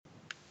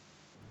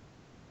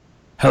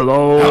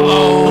Hello.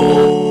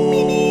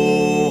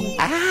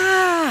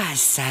 Hello.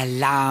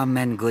 Salam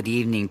and good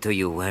evening to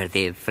you,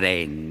 worthy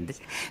friend.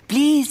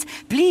 Please,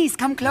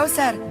 come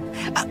closer.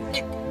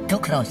 Too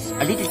close,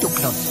 a little too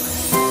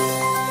close.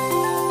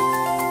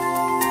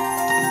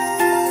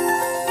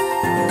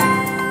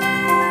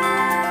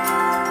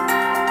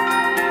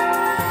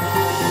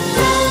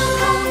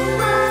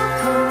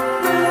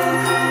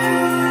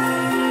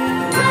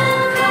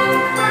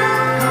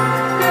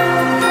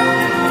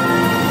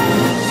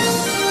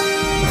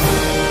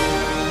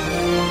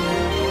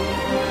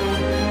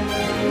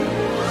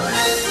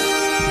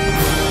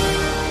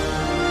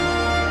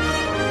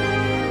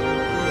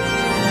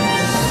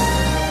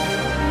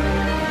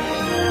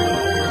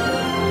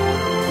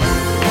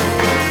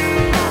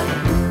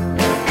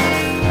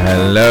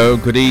 Hello,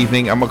 good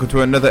evening, and welcome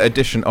to another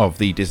edition of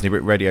the Disney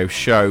Brit Radio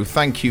Show.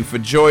 Thank you for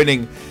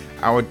joining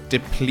our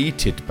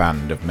depleted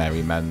band of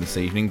merry men this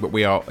evening, but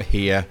we are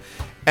here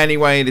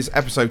anyway. It is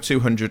episode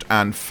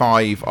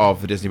 205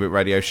 of the Disney Brit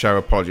Radio Show.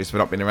 Apologies for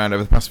not being around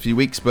over the past few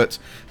weeks, but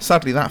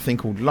sadly that thing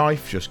called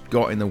life just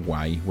got in the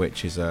way,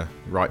 which is a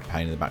right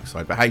pain in the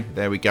backside. But hey,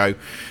 there we go.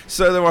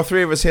 So there are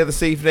three of us here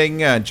this evening.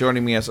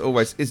 Joining me as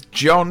always is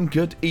John.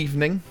 Good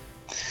evening.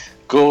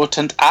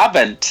 Guten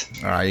Abend.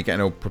 You're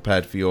getting all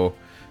prepared for your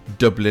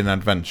Dublin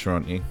adventure,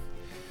 aren't you?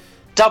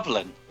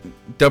 Dublin?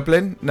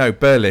 No,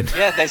 Berlin.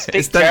 Yeah, they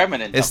speak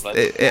German in Dublin.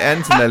 It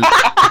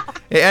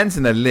ends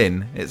in a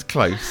Lin. It's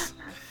close.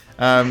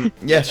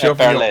 Yes, you're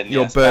Berlin,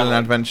 your yes, Berlin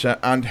adventure.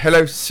 And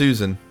hello,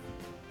 Susan.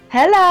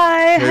 Hello.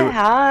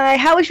 Hi.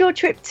 How was your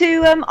trip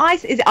to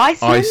Is it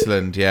Iceland?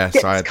 Iceland, yes.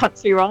 Get this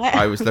country right.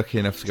 I was lucky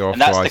enough to go off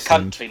and to that's Iceland. the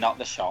country, not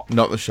the shop.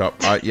 Not the shop.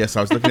 Yes,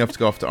 I was lucky enough to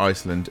go off to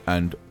Iceland,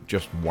 and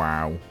just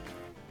wow.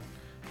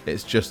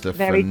 It's just a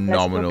Very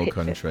phenomenal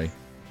pleasurable country.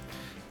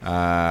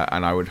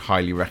 And I would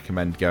highly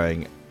recommend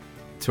going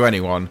to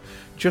anyone.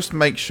 Just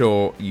make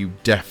sure you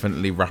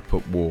definitely wrap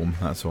up warm.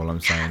 That's all I'm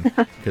saying.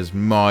 Because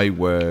my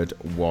word,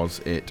 was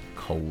it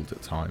cold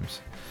at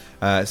times.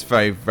 It's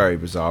very, very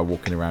bizarre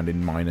walking around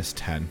in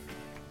 -10.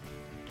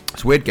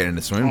 It's weird getting in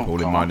a swimming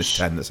pool in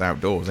 -10 that's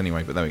outdoors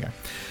anyway, but there we go.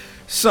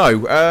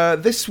 So,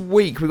 this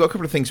week we've got a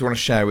couple of things we want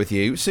to share with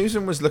you.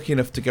 Susan was lucky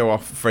enough to go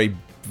off for a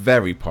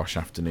very posh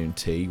afternoon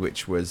tea,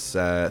 which was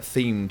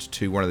themed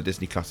to one of the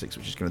Disney classics,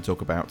 which she's going to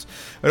talk about.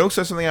 And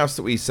also something else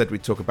that we said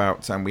we'd talk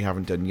about and we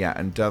haven't done yet.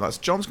 And that's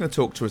John's going to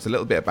talk to us a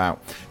little bit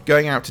about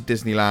going out to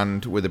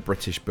Disneyland with a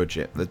British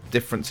budget. The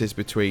differences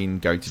between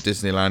going to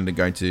Disneyland and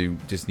going to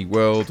Disney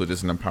World or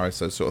Disneyland Paris,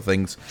 those sort of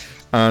things.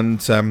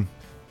 And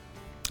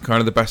kind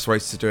of the best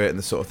ways to do it and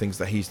the sort of things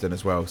that he's done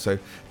as well. So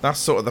that's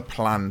sort of the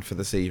plan for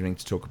this evening,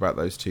 to talk about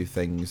those two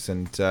things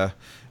and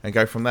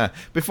go from there.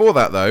 Before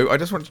that, though, I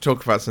just want to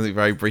talk about something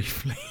very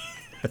briefly.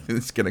 I think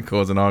this is going to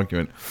cause an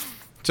argument.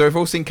 So we've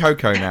all seen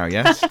Coco now,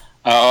 yes?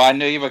 Oh, I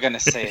knew you were going to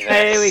say this.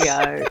 There we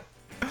go.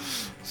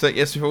 So,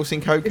 yes, we've all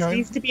seen Coco? This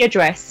needs to be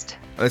addressed.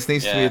 This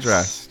needs to be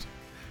addressed.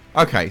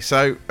 Okay,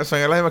 so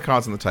I lay my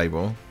cards on the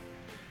table.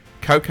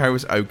 Coco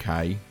was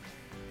okay.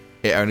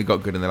 It only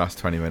got good in the last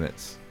 20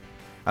 minutes.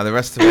 And the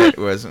rest of it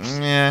was,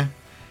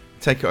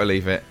 take it or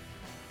leave it.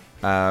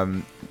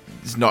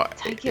 It's not.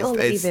 Take it or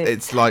leave it.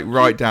 It's like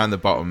right down the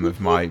bottom of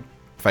my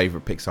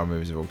favourite Pixar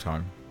movies of all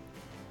time.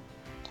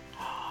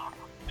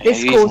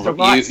 This caused a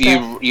right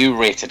stuff. You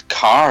rated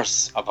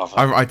Cars above it.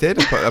 I did.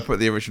 I put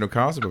the original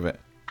Cars above it.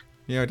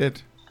 Yeah, I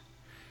did.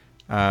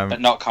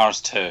 But not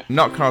Cars 2.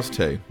 Not Cars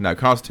 2. No,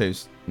 Cars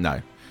 2's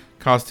no.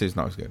 Cars 2's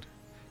not as good.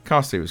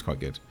 Cars 2 was quite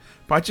good.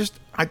 But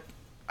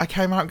I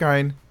came out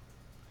going,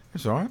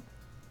 it's alright.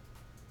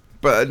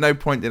 But at no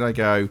point did I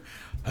go,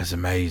 that's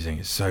amazing,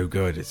 it's so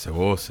good, it's so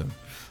awesome.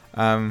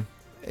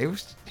 It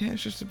was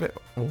just a bit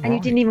all And you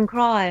didn't even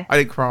cry. I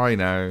didn't cry,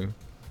 no.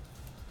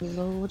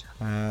 Lord.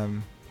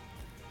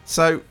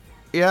 So,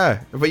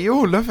 yeah, but you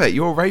all love it,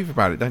 you all rave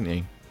about it, don't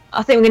you?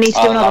 I think we're going to need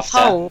to do another love that.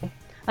 poll.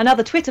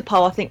 Another Twitter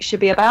poll, I think, should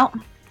be about.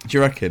 Do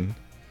you reckon?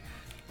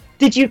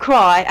 Did you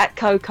cry at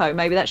Coco?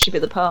 Maybe that should be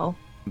the poll.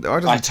 It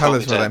doesn't tell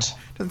us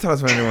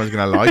whether anyone's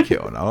going to like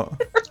it or not.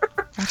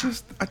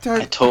 I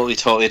totally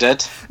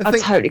did. I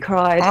totally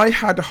cried. I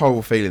had a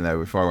horrible feeling though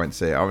before I went to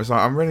see it. I was like,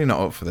 I'm really not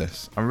up for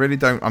this.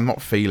 I'm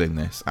not feeling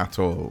this at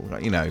all.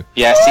 Like, you know.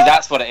 Yeah, see,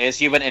 that's what it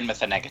is. You went in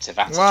with a negative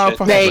attitude. Well,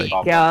 there you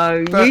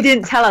go. But you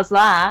didn't tell us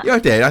that. Yeah, I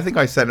did. I think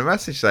I sent a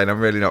message saying I'm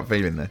really not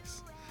feeling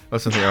this, or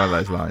something along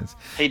those lines.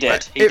 He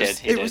did. He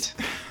did.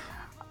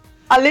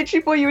 I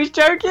literally thought you was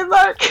joking,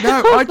 though.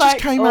 No, I just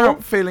came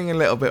out feeling a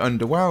little bit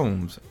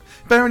underwhelmed.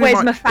 Where's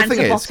my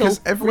Fanta bottle?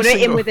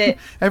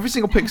 Every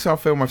single Pixar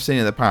film I've seen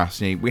in the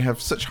past, we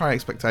have such high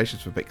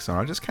expectations for Pixar.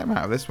 I just came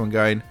out of this one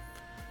going,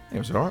 it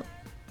was alright,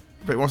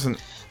 but it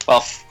wasn't. Well,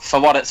 for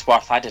what it's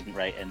worth, I didn't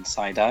rate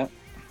Inside Out.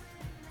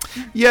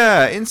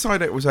 Yeah,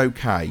 Inside Out was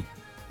okay.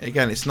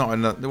 Again, it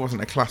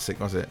wasn't a classic,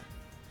 was it?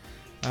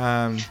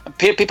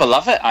 People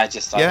love it. I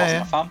wasn't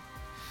a fan.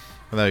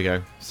 Well, there you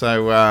go.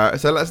 So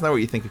let us know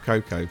what you think of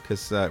Coco,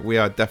 because we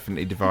are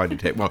definitely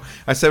divided here. Well,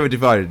 I say we're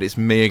divided. It's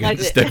me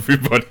against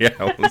everybody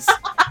else.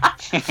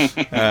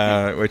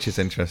 which is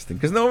interesting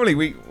because normally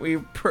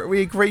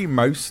we agree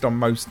most on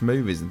most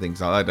movies and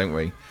things like that, don't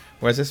we?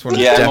 Whereas this one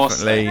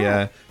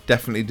has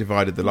definitely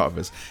divided the lot of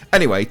us.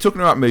 Anyway,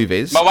 talking about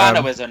movies,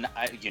 Moana was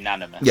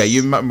unanimous.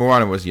 Yeah,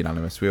 Moana was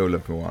unanimous. We all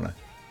love Moana.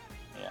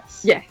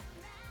 Yes. Yeah.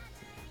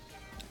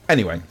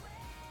 Anyway,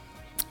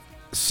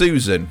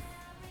 Susan,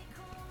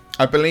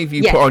 I believe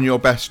you put on your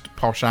best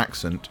posh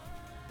accent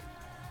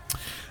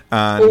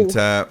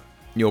and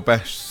your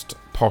best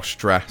posh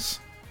dress,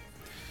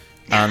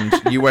 and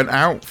you went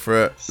out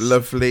for a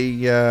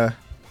lovely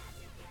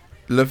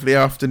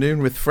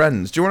afternoon with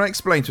friends. Do you want to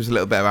explain to us a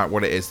little bit about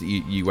what it is that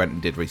you went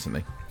and did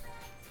recently?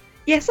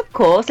 Yes, of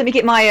course. Let me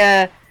get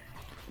my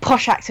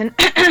posh accent.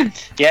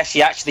 Yeah,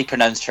 she actually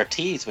pronounced her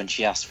T's when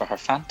she asked for her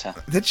Fanta.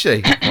 Did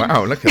she?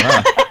 Wow, look at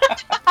that.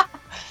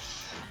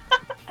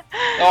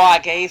 Oh,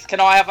 guys, can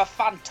I have a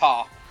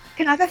Fanta?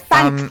 Can I have a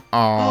Fanta?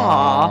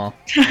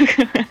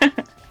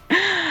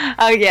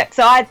 Oh, yeah.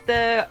 So I had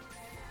the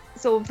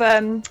sort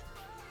of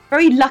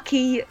very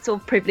lucky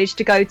sort of privilege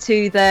to go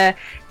to the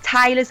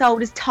Taylor's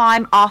Oldest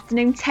Time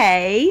afternoon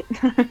tea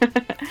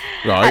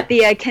at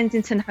the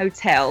Kensington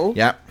Hotel.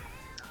 Yeah.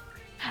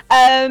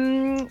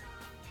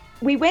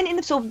 We went in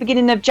the sort of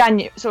beginning of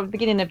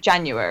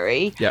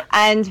January. Yeah.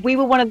 And we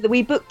were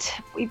we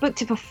booked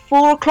it for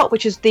 4:00,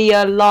 which is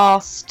the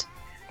last,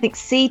 I think,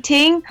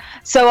 seating.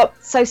 So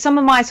some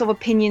of my sort of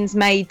opinions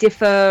may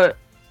differ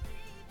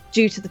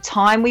due to the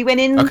time we went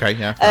in. Okay.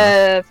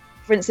 Yeah.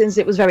 For instance,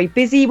 it was very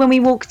busy when we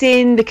walked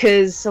in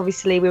because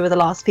obviously we were the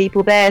last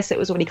people there, so it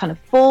was already kind of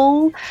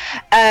full.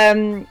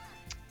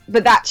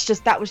 But that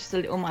was just a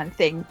little minor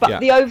thing.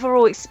 But the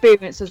overall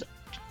experience was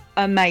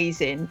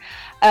amazing.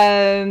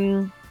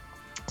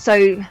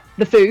 So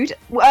the food.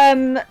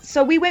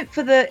 So we went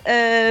for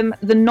the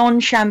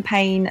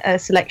non-champagne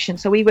selection.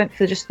 So we went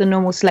for just the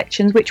normal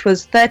selections, which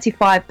was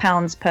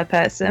 £35 per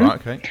person. Right,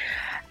 okay.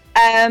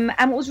 And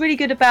what was really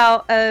good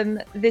about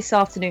this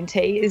afternoon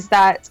tea is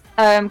that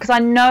because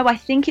I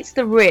think it's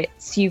the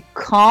Ritz, you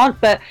can't,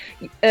 but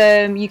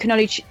you can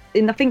only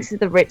I think it's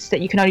the Ritz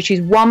that you can only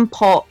choose one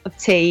pot of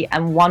tea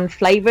and one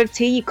flavour of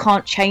tea. You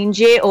can't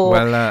change it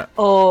I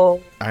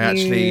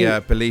actually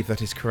believe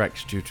that is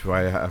correct due to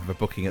I have a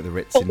booking at the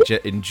Ritz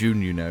in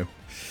June, you know.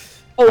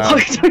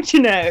 Don't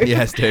you know?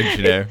 Yes, don't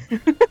you know?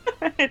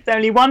 It's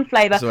only one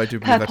flavour. So I do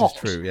believe that is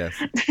true, yes.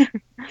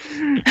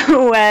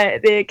 Where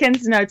the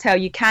Kensington Hotel,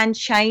 you can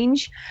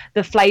change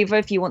the flavour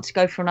if you want to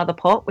go for another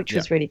pot, which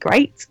was really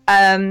great.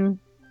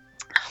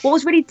 What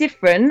was really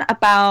different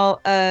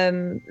about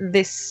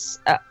this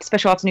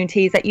special afternoon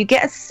tea is that you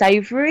get a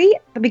savoury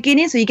at the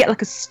beginning, so you get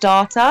like a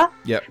starter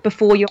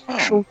before your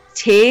actual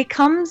tea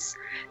comes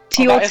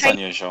to your table. That is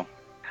unusual.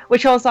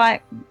 Which I was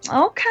like,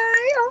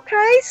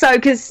 okay. So,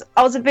 because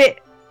I was a bit,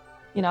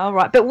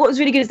 right. But what was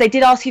really good is they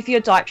did ask you for your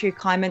dietary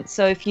requirements.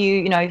 So if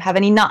you, have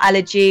any nut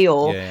allergy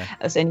or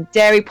any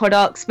dairy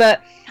products,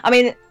 but I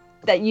mean,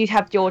 that you'd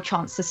have your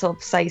chance to sort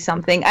of say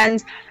something.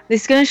 And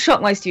this is going to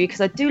shock most of you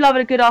because I do love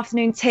a good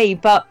afternoon tea,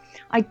 but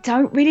I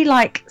don't really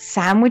like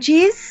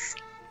sandwiches.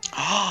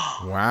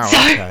 Wow,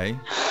 okay.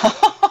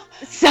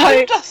 So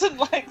who doesn't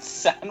like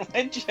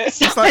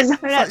sandwiches? It's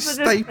like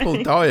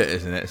staple diet,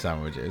 isn't it?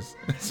 Sandwiches.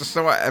 It's just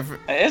what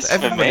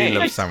everybody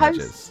loves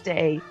sandwiches.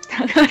 Toasty.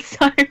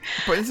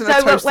 But isn't a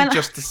toasty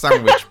just a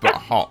sandwich but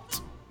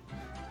hot?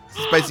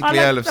 It's basically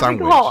Earl of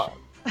Sandwich. Hot.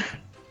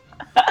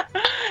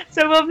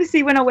 So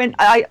obviously when I went,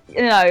 I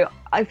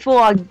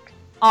thought I'd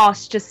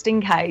ask just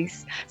in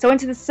case. So I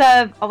went to the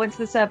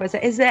server. I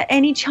said, "Is there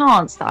any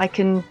chance that I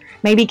can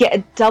maybe get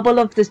a double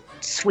of the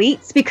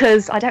sweets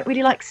because I don't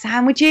really like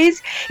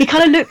sandwiches?" He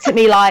kind of looked at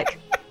me like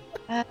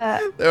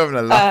they're having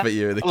a laugh at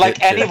you in the like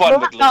kitchen.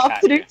 anyone would look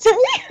at you.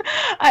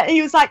 And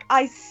he was like,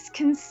 "I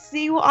can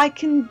see what I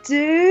can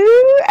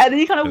do," and then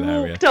he kind of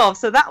walked off.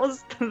 So that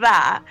was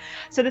that.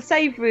 So the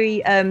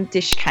savoury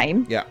dish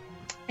came. Yeah.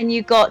 And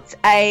you got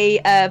a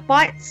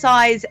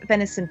bite-sized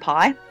venison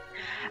pie,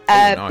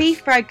 nice.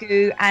 Beef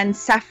ragu and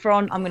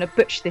saffron. I'm going to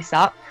butcher this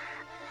up.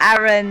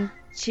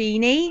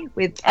 Arancini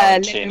with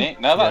arancini.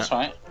 No, that's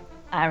right.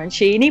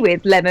 Arancini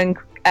with lemon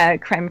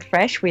creme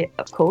fraiche,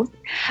 of course.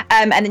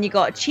 And then you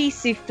got a cheese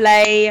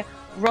souffle,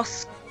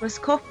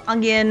 Roscoff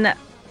onion.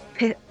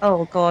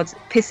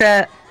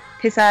 Pizza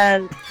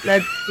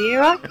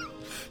ladera.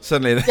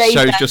 Suddenly the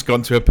show's just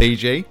gone to a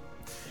PG.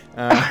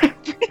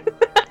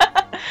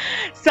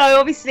 So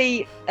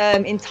obviously,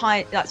 in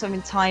time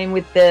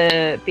with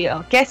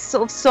the guest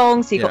sort of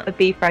song. So you got the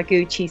beef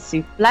ragu cheese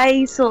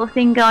souffle sort of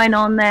thing going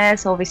on there.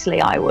 So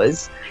obviously, I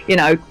was,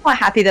 quite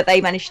happy that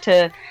they managed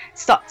to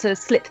start to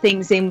slip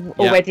things in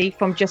already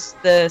from just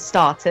the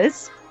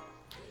starters,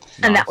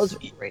 and that was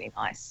really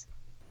nice.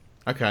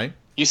 Okay.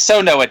 You so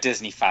know a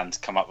Disney fan's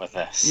come up with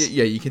this.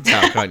 Yeah, you can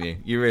tell, can't you?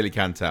 You really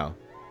can tell.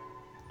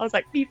 I was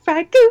like, beef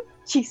ragu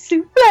cheese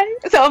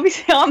souffle. So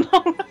obviously, I'm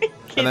not like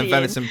and then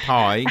venison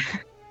pie.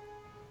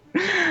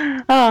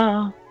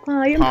 Pie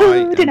and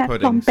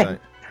pudding.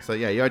 So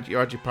yeah, you had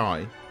your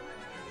pie.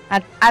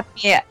 I'd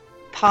me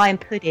pie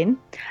and pudding.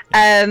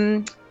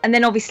 and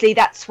then obviously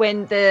that's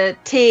when the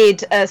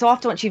tiered. So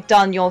after once you've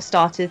done your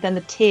starters, then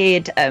the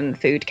tiered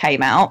food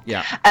came out.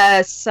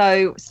 Yeah.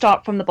 So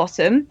start from the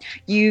bottom.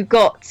 You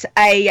got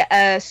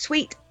a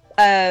sweet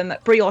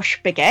brioche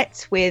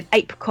baguette with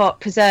apricot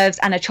preserves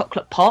and a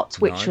chocolate pot,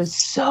 which was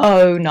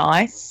so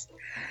nice.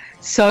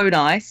 So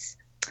nice.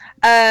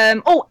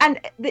 And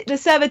the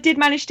server did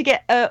manage to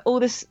get all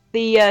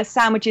the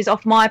sandwiches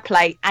off my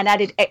plate and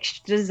added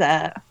extra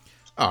dessert.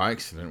 Oh,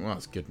 excellent. Well,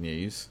 that's good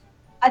news.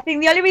 I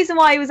think the only reason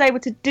why he was able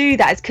to do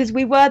that is because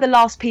we were the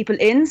last people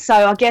in, so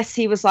I guess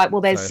he was like,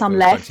 well, there's some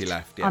left.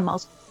 Yeah. I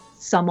must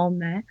some on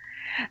there.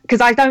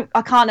 Because I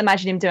can't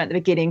imagine him doing it at the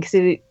beginning, because,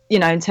 you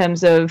know, in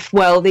terms of,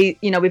 well,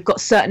 we've got a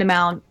certain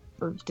amount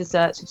of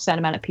desserts with a certain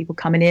amount of people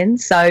coming in,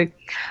 so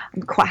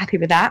I'm quite happy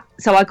with that.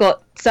 So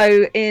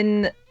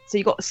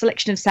you got a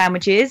selection of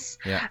sandwiches,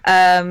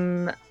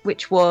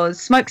 which was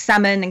smoked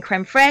salmon and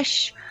creme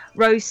fraiche,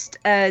 roast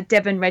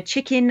Devon red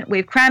chicken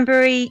with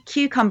cranberry,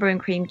 cucumber and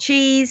cream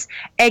cheese,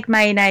 egg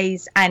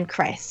mayonnaise and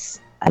cress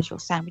as your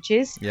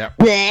sandwiches.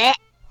 Yeah.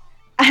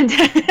 And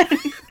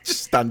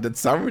just standard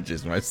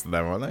sandwiches, most of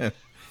them, aren't they?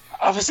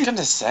 I was going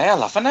to say, I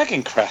love an egg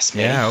and cress,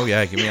 mate.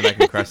 Yeah, give me an egg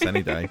and cress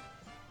any day.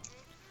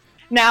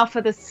 Now,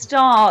 for the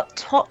star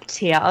top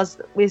tier,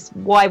 is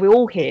why we're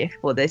all here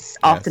for this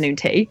afternoon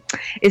tea,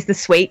 is the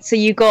sweet. So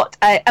you got,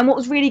 and what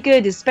was really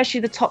good, especially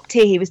the top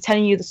tier, he was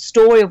telling you the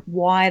story of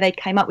why they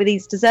came up with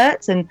these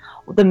desserts and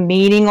the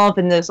meaning of,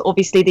 and there's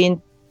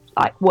obviously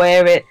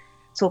where it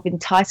sort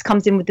of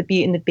comes in with the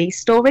Beauty and the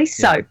Beast story.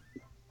 So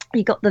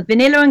you got the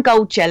vanilla and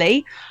gold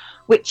jelly,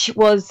 which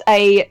was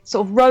a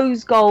sort of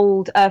rose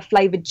gold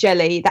flavoured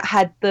jelly that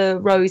had the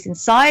rose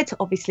inside to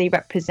obviously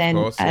represent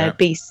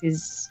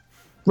Beast's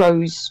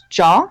rose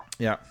jar.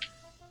 Yeah.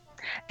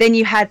 Then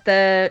you had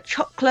the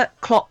chocolate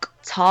clock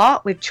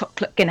tart with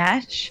chocolate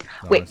ganache,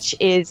 which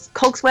is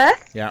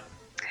Cogsworth. Yeah.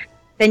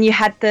 Then you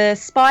had the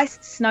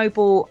spiced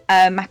snowball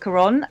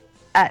macaron,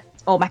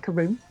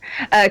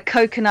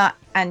 coconut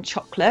and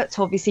chocolate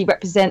to obviously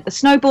represent the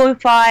snowball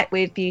fight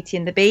with Beauty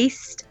and the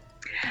Beast.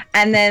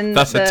 And then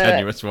that's a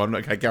tenuous one.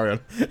 Okay, carry on.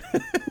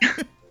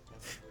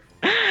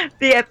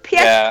 The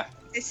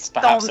it's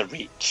perhaps a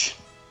reach.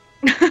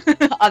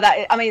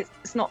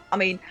 It's not. I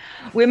mean,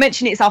 we're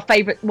mentioning it's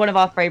one of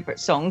our favourite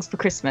songs for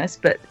Christmas,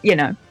 but you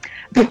know.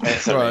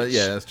 Well,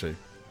 yeah, that's true.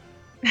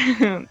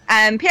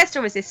 And pièce de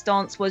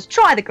résistance was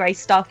Try the Grey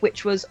Stuff,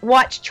 which was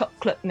white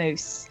chocolate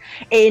mousse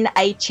in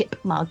a chip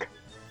mug.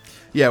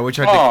 Yeah, which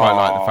I did quite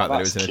like. The fact that it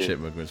was in a chip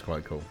mug was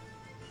quite cool.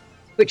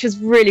 Which was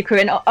really cool.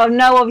 And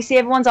no, obviously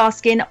everyone's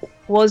asking,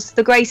 was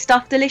the grey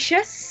stuff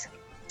delicious?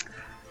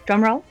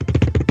 Drum roll.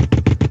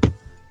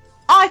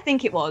 I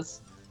think it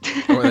was.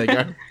 Oh, there you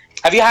go.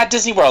 Have you had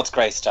Disney World's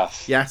grey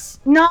stuff? Yes.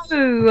 No.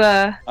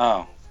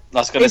 I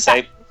was going to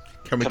say,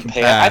 can we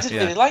compare? I didn't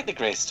really like the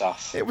grey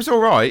stuff. It was all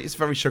right. It's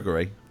very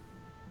sugary.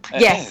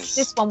 Yes,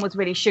 this one was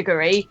really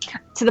sugary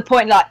to the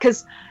point,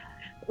 because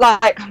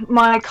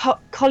my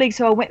colleagues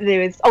who I went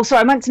there with. Oh,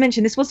 sorry, I meant to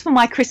mention this was for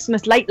my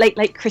Christmas late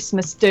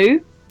Christmas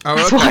do.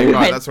 Oh, okay,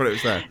 right. That's what it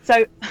was there.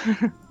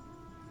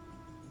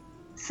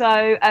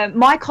 So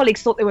my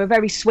colleagues thought they were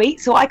very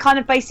sweet. So I kind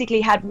of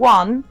basically had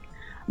one,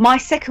 my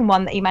second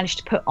one that he managed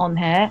to put on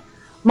here,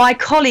 my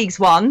colleague's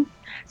one.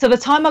 So by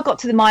the time I got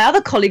to my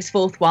other colleague's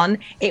fourth one,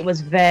 it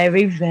was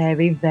very,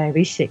 very,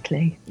 very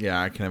sickly.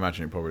 Yeah, I can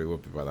imagine it probably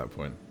would be by that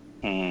point.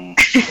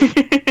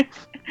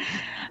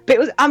 But it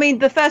was,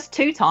 the first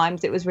two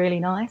times it was really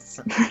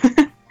nice.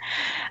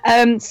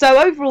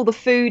 So overall the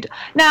food.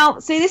 Now,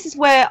 see, this is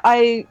where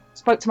I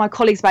spoke to my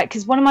colleagues about,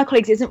 because one of my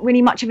colleagues isn't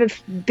really much of a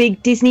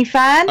big Disney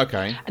fan.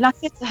 Okay. And I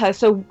said to her,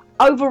 so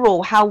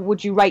overall, how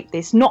would you rate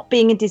this? Not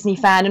being a Disney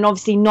fan and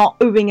obviously not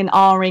oohing and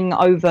ahhing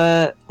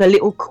over the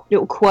little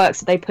quirks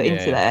that they put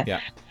into there.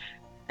 Yeah.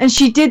 And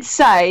she did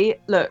say,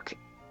 look,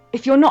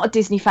 if you're not a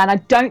Disney fan, I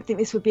don't think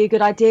this would be a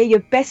good idea. You're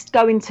best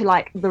going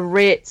to the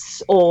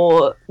Ritz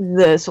or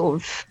the sort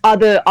of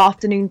other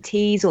afternoon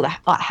teas or the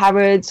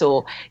Harrods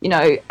or,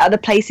 other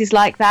places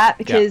like that,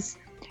 because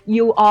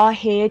you are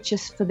here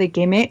just for the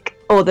gimmick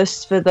or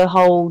for the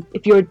whole,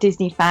 if you're a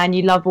Disney fan,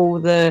 you love all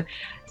the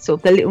sort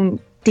of the little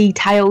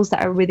details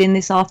that are within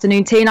this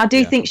afternoon tea. And I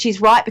do think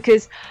she's right,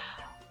 because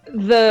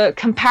the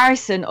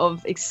comparison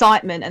of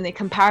excitement and the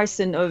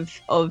comparison of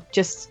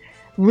just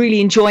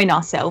really enjoying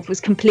ourselves was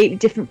completely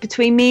different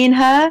between me and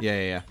her.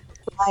 Yeah.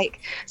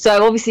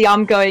 So obviously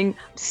I'm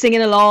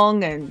singing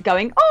along and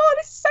going, oh,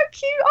 this is so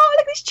cute, oh,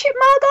 look at this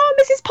chipmunk, oh,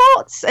 Mrs.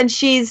 Potts, and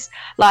she's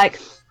like,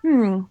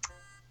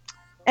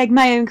 egg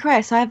mayo and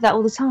cress, I have that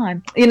all the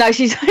time,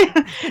 she's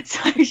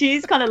so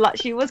she's kind of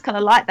she was kind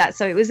of like that.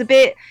 So it was a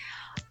bit,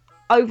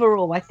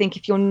 overall, I think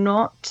if you're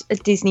not a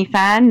Disney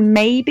fan,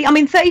 maybe,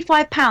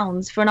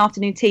 £35 for an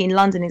afternoon tea in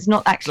London is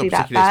not actually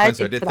that bad.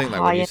 Expensive. I did think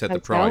that when you said the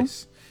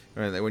price.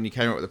 When you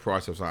came up with the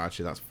price, I was like,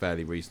 actually, that's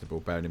fairly reasonable,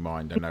 bearing in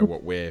mind I know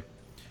what we're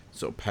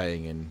sort of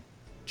paying in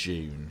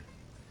June,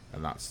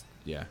 and that's,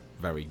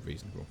 very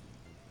reasonable.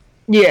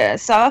 Yeah,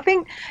 so I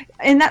think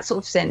in that sort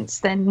of sense,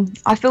 then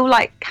I feel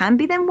like can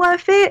be then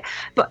worth it.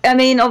 But I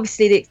mean,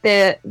 obviously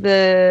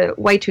the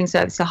waitering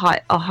service are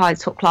high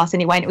top class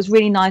anyway, and it was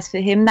really nice for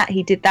him that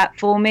he did that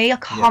for me. I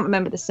can't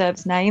remember the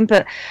server's name,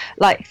 but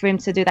like for him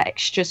to do that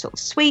extra sort of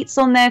sweets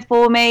on there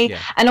for me,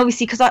 and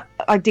obviously because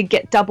I did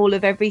get double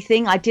of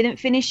everything, I didn't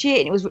finish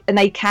it, and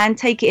they can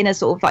take it in a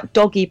sort of like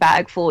doggy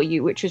bag for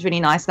you, which was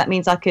really nice. That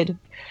means I could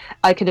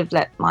have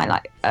let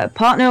my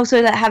partner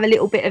also have a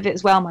little bit of it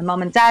as well, my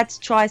mum and dad to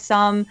try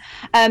some,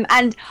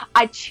 and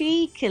I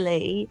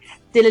cheekily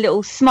did a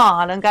little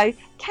smile and go,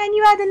 can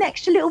you add an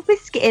extra little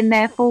biscuit in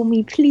there for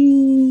me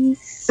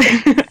please?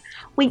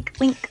 Wink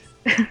wink.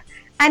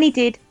 And he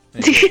did.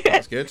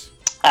 That's good.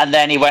 And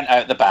then he went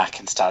out the back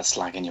and started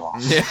slagging you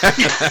off.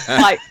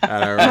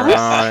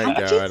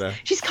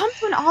 She's come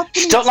to an afternoon.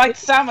 She don't like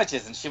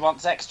sandwiches and she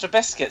wants extra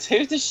biscuits.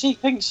 Who does she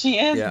think she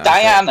is?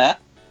 Diana.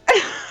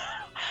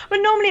 But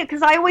normally,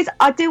 because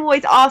I do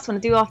always ask when I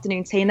do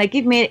afternoon tea, and they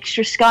give me an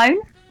extra scone.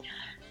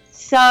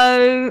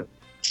 So,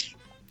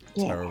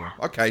 terrible.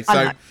 Okay,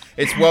 so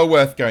it's well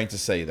worth going to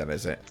see, then,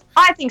 is it?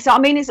 I think so. I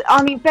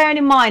mean, bearing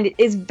in mind it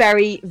is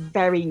very,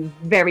 very,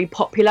 very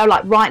popular.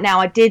 Like right now,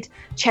 I did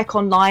check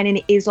online, and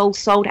it is all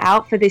sold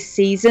out for this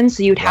season.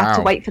 So you'd have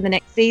to wait for the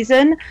next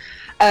season.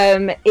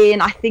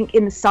 I think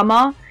in the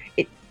summer,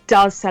 it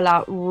does sell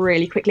out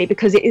really quickly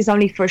because it is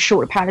only for a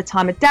shorter period of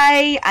time a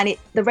day, and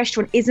the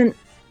restaurant isn't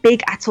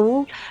big at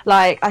all.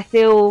 Like I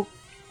feel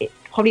it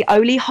probably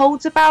only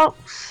holds about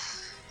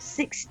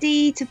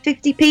 60 to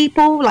 50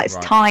 people. Like it's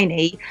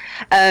tiny.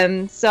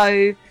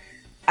 So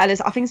I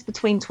think it's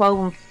between 12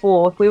 and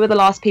 4 if we were the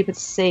last people to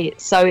see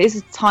it. So it is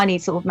a tiny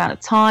sort of amount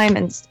of time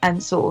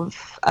and sort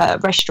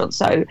of restaurant.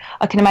 So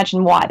I can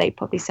imagine why they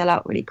probably sell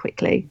out really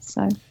quickly.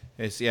 So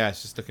it's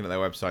just looking at their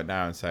website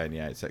now and saying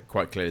it's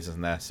quite clear it isn't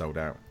there, sold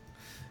out.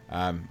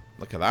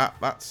 Look at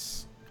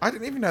that. I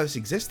didn't even know this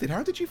existed.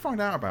 How did you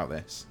find out about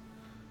this?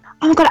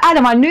 Oh my god,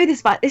 Adam, I knew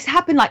this, but this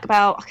happened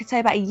about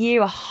a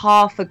year and a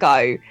half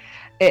ago.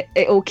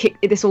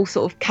 This all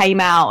sort of came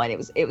out, and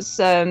it was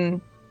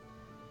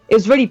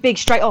really big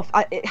straight off.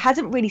 It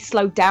hasn't really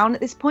slowed down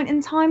at this point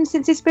in time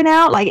since it's been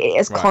out. Like it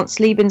has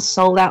constantly been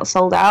sold out.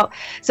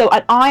 So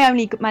I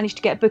only managed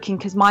to get a booking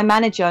because my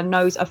manager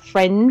knows a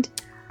friend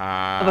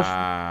of a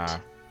friend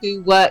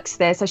who works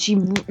there, so she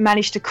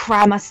managed to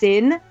cram us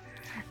in.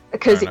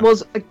 Because it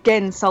was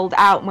again sold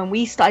out when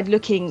we started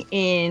looking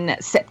in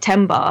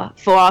September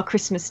for our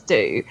Christmas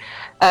do,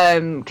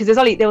 because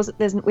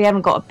we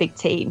haven't got a big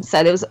team,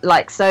 so there was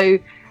so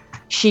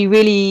she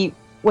really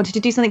wanted to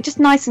do something just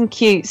nice and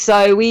cute,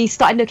 so we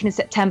started looking in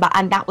September,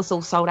 and that was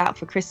all sold out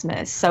for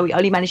Christmas. So we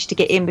only managed to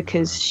get in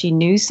because she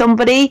knew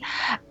somebody,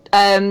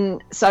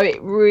 so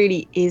it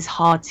really is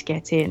hard to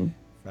get in.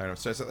 Fair enough.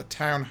 So it's at the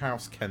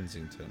Townhouse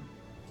Kensington.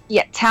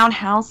 Yeah,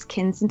 Townhouse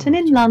Kensington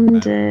in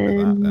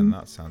London. Then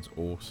that sounds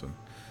awesome.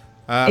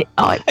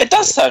 It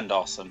does sound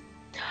awesome.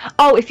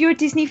 Oh, if you're a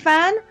Disney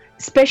fan,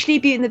 especially a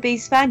Beauty and the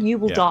Beast fan, you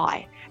will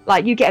die.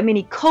 Like you get a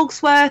mini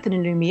Cogsworth and a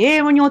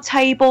Lumiere on your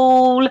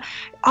table.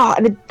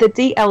 And the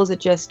details are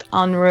just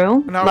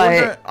unreal.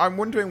 Now, I'm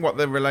wondering what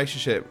the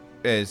relationship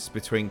is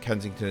between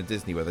Kensington and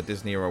Disney. Whether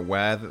Disney are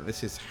aware that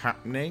this is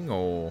happening,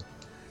 or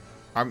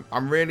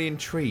I'm really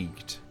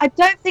intrigued. I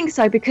don't think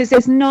so because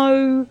there's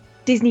no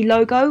Disney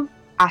logo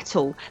at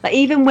all. Like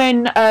even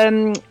when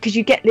because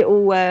you get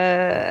little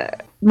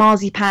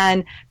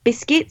marzipan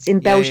biscuits in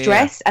Belle's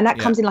dress, and that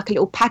comes in like a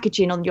little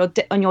packaging on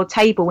your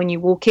table when you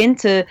walk in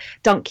to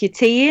dunk your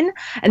tea in,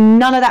 and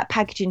none of that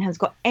packaging has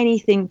got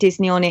anything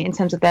Disney on it in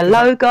terms of their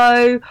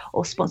logo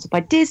or sponsored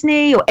by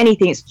Disney or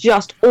anything. It's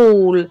just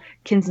all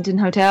Kensington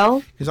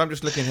Hotel. Because I'm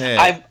just looking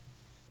here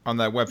on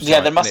their website.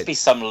 Yeah, there must be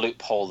some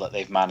loophole that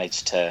they've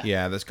managed to...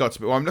 Yeah, there's got to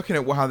be. Well, I'm looking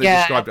at how they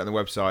described it on the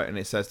website, and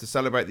it says, to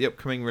celebrate the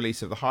upcoming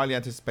release of the highly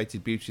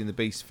anticipated Beauty and the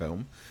Beast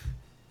film,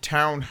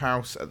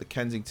 Townhouse at the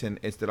Kensington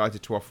is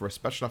delighted to offer a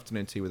special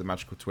afternoon tea with a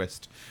magical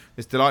twist.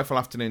 This delightful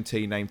afternoon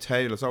tea, named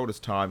Tale as Old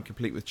as Time,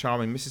 complete with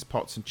charming Mrs.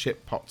 Potts and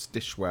Chip Potts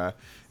dishware,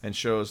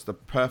 ensures the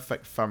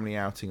perfect family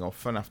outing or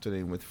fun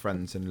afternoon with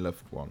friends and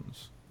loved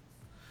ones.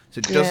 So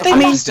it does they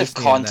must have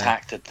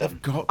contacted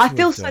them. I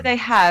feel so they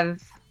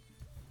have.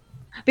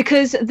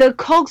 Because the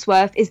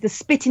Cogsworth is the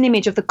spitting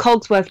image of the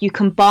Cogsworth you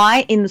can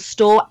buy in the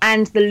store,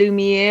 and the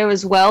Lumiere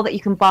as well that you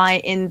can buy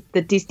in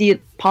the Disney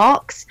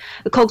parks.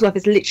 The Cogsworth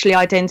is literally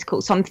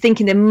identical, so I'm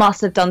thinking they must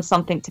have done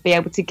something to be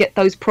able to get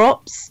those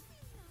props.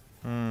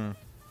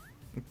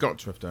 Got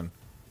to have done.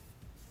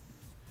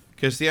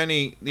 Because the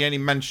only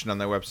mention on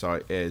their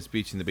website is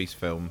Beauty and the Beast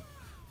film,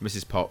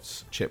 Mrs.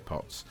 Potts, Chip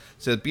Potts.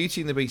 So the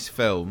Beauty and the Beast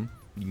film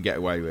you can get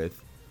away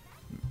with,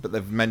 but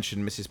they've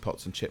mentioned Mrs.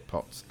 Potts and Chip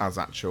Potts as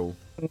actual.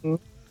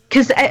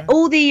 Because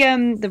all the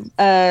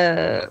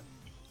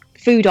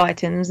food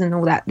items and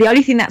all that, the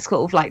only thing that's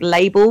sort of like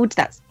labelled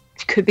that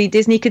could be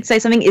Disney could say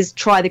something is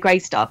Try the Grey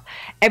stuff.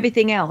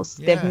 Everything else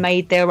they've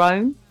made their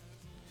own.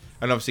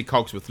 And obviously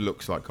Cogsworth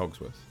looks like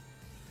Cogsworth.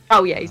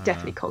 Oh yeah, he's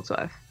definitely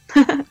Cogsworth.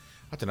 I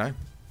don't know.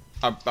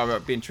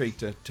 I'd be intrigued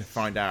to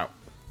find out.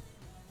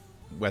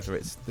 whether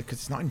it's because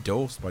it's not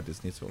endorsed by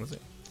Disney at all, is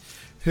it?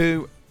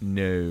 Who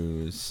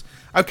knows?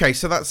 Okay,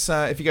 so that's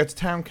if you go to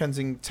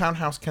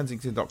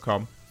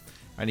townhouse-kensington.com,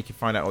 and you can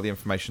find out all the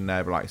information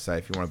there. But like I say,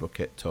 if you want to book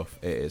it, tough.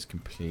 It is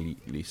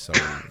completely sold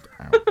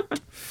out.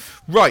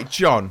 Right,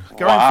 John.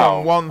 Going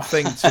from one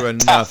thing to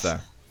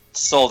another.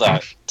 Sold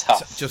out.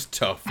 Tough. Just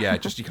tough. Yeah,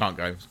 just you can't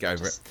go. Get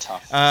over it.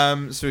 Tough.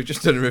 So we've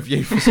just done a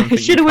review for something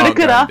you can't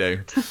go and do.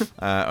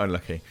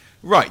 Unlucky.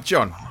 Right,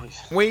 John.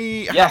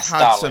 We have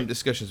had some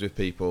discussions with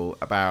people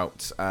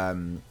about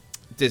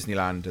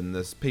Disneyland, and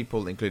there's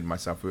people, including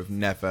myself, who have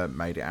never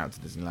made it out to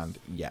Disneyland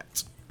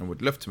yet and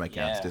would love to make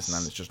it out to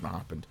Disneyland. It's just not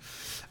happened.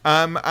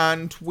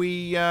 And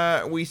we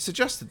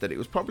suggested that it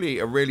was probably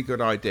a really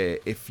good idea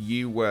if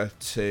you were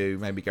to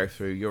maybe go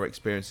through your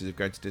experiences of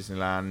going to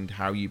Disneyland,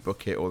 how you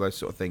book it, all those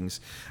sort of things.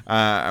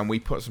 And we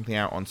put something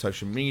out on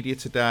social media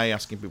today,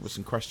 asking people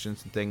some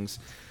questions and things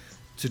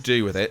to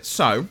do with it.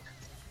 So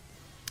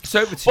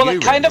over to you. Well,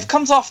 it kind of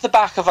comes off the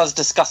back of us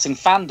discussing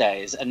fan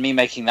days and me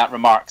making that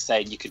remark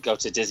saying you could go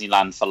to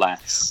Disneyland for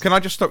less. Can I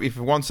just stop you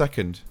for 1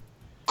 second?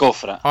 Go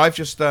for it. I've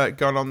just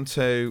gone on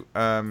to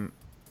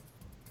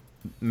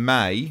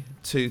May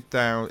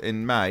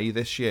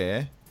this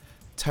year.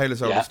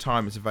 Taylor's Oldest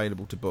Time is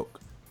available to book.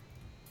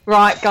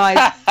 Right,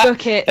 guys,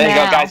 book it there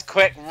now. You go, guys.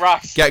 Quick,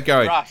 rush. Get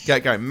going. Rush.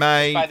 Get going.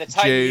 May, by the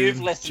time June,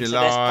 you've listened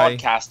July. to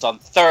this podcast on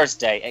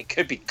Thursday, it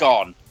could be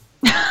gone.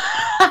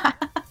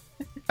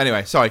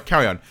 Anyway, sorry,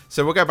 carry on.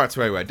 So we'll go back to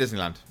where we were,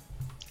 Disneyland.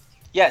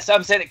 Yeah, so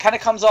I'm saying it kind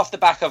of comes off the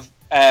back of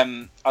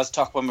us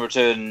talking when we were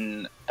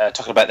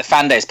talking about the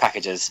fan days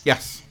packages.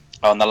 Yes.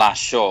 On the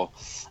last show.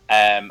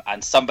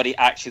 And somebody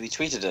actually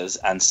tweeted us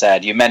and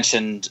said, you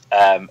mentioned,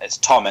 it's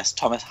Thomas,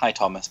 hi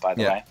Thomas, by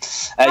the way.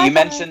 You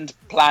mentioned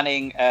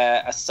planning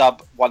a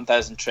sub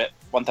 £1,000 trip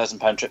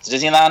to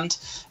Disneyland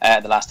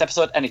the last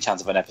episode. Any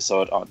chance of an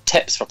episode on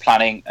tips for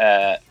planning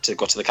to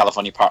go to the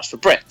California parks for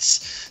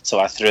Brits? So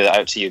I threw that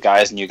out to you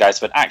guys, and you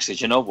guys went, actually,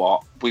 do you know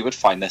what? We would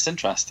find this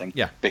interesting.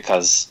 Yeah.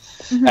 Because,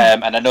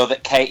 and I know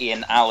that Katie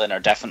and Alan are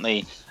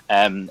definitely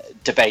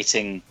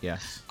debating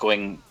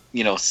going,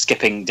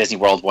 skipping Disney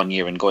World 1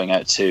 year and going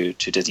out to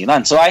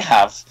Disneyland. So I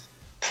have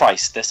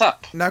priced this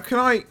up. Now, can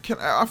I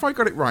if I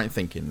got it right in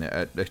thinking,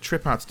 a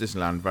trip out to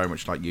Disneyland, very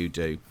much like you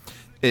do,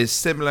 is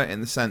similar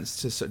in the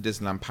sense to sort of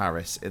Disneyland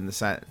Paris, in the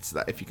sense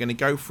that if you're going to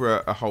go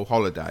for a whole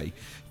holiday,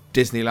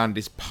 Disneyland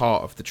is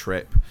part of the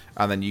trip,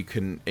 and then you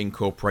can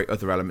incorporate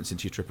other elements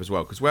into your trip as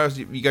well. Because whereas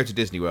you go to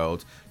Disney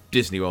World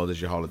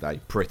is your holiday,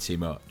 pretty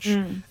much.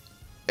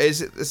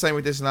 Is it the same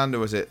with Disneyland,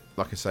 or is it,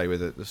 like I say,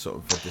 with the sort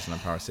of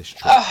Disneyland Paris-ish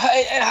trip?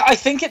 I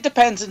think it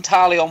depends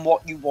entirely on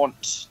what you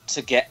want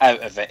to get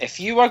out of it. If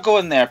you are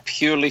going there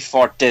purely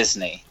for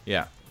Disney,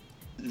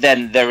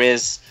 then there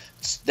is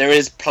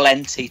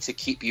plenty to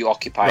keep you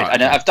occupied.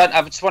 Right, and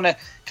I just want to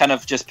kind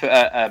of just put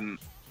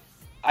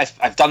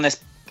I've done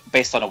this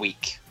based on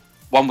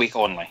 1 week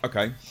only.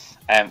 Okay.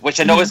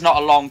 Which I know is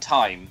not a long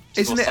time.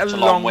 Isn't it a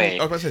long way?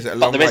 But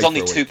there is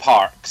only 2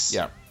 parks.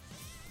 Yeah.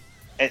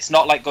 It's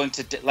not like going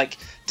to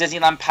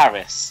Disneyland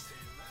Paris.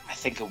 I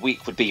think a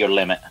week would be your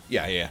limit.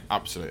 Yeah,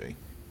 absolutely.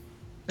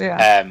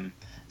 Yeah.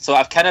 So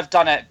I've kind of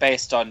done it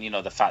based on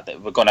the fact that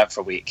we're going out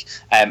for a week,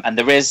 and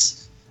there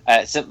is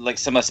similar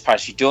to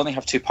Paris. You do only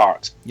have 2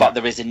 parks, but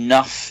there is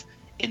enough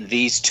in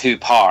these 2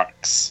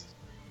 parks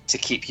to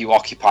keep you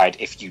occupied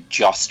if you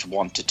just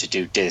wanted to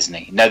do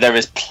Disney. Now there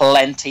is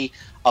plenty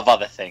of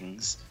other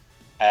things.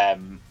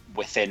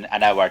 Within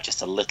an hour,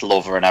 just a little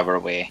over an hour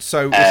away.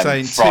 So we're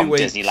saying from 2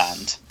 weeks,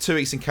 Disneyland. 2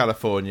 weeks in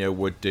California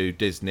would do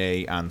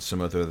Disney and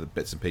some other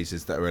bits and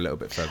pieces that are a little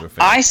bit further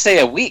afield. I say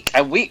a week.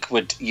 A week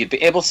you'd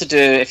be able to do,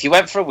 if you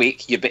went for a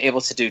week, you'd be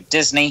able to do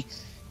Disney,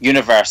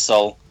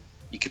 Universal.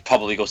 You could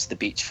probably go to the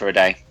beach for a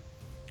day.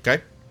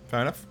 Okay,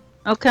 fair enough.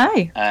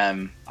 Okay.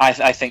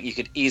 I think you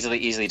could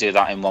easily do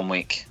that in 1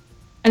 week.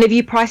 And have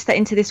you priced that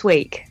into this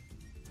week?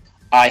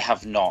 I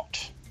have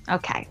not.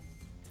 Okay.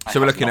 So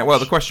we're looking at,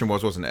 the question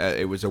wasn't it?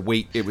 It was a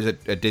week. It was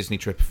a Disney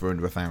trip for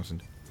under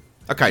 $1,000.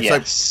 Okay,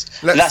 yes.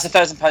 So that's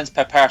 £1,000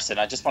 per person.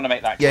 I just want to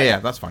make that clear. Yeah,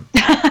 that's fine.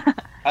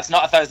 That's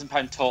not £1,000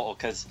 total,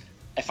 because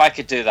if I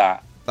could do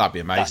that, that'd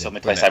be amazing. That's the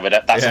only place I would.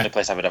 That's the only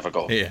place I would ever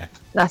go. Yeah,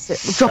 that's it.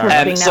 Drop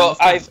everything so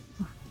I've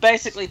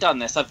basically done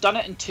this. I've done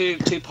it in two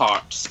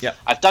parts. Yeah.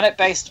 I've done it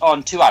based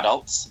on 2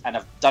 adults, and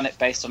I've done it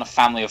based on a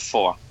family of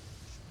 4.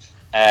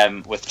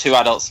 With 2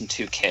 adults and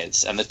 2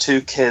 kids, and the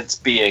 2 kids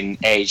being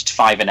aged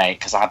 5 and 8,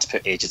 because I had to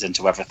put ages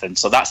into everything.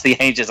 So that's the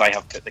ages I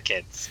have put the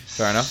kids.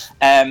 Fair enough.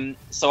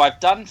 So I've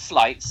done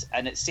flights,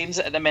 and it seems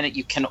that at the minute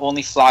you can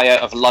only fly out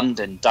of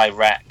London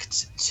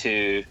direct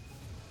to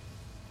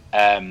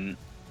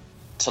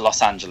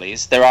Los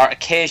Angeles. There are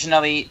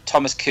occasionally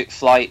Thomas Cook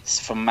flights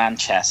from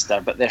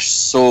Manchester, but they're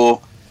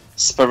so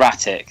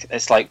sporadic.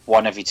 It's like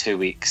 1 every 2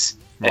 weeks.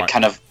 Right. It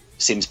kind of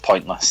seems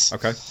pointless.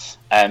 Okay.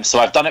 So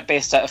I've done it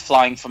based out of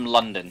flying from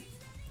London.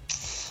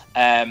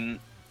 And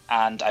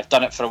and I've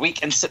done it for a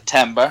week in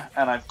September,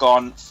 and I've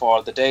gone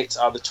for the dates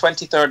are the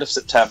 23rd of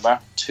September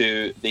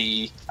to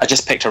I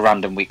just picked a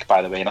random week,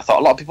 by the way, and I thought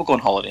a lot of people go on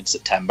holiday in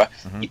September.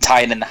 You tie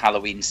in the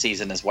Halloween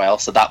season as well,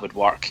 so that would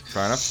work.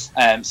 Fair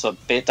enough. So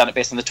I've done it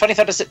based on the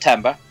 23rd of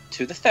September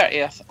to the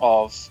 30th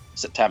of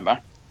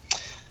September.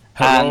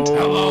 And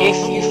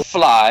if you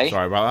fly...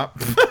 Sorry about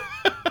that.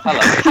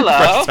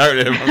 Hello.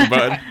 Totally the wrong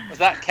button. Was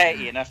that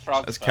Katie in a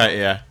frog? That's Katie,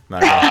 yeah.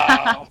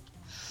 No,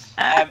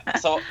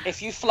 so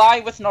if you fly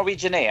with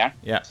Norwegian Air,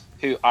 yeah,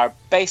 who are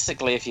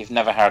basically, if you've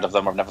never heard of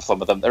them or never flown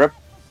with them, they're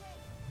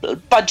a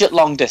budget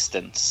long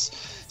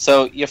distance.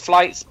 So your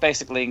flights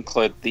basically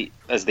include the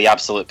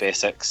absolute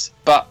basics.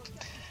 But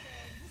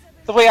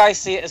the way I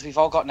see it is we've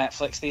all got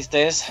Netflix these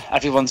days.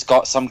 Everyone's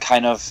got some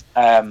kind of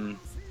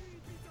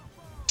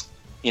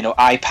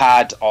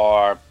iPad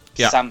or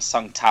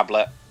Samsung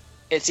tablet.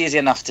 It's easy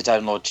enough to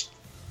download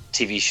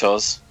TV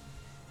shows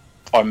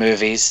or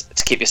movies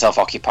to keep yourself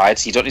occupied,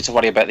 so you don't need to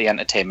worry about the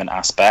entertainment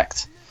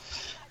aspect.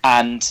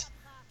 And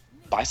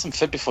buy some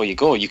food before you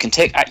go. You can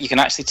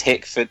actually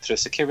take food through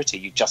security.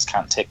 You just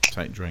can't take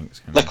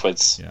drinks,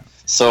 liquids. Yeah.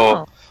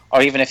 So,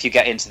 or even if you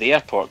get into the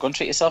airport, go and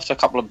treat yourself to a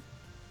couple of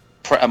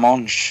Pret a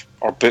Manger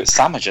or boot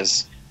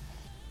sandwiches,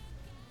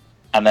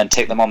 and then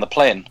take them on the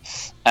plane.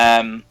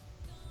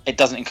 It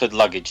doesn't include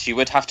luggage. You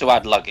would have to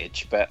add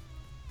luggage, but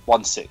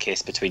one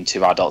suitcase between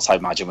two adults, I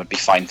imagine, would be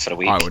fine for a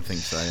week. I would think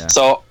so, yeah.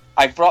 So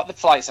I brought the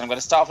flights, and I'm going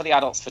to start off with the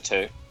adults for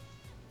 2.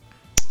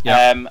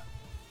 Yeah.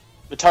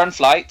 Return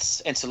flights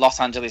into Los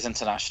Angeles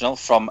International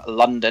from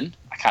London.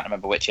 I can't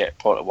remember which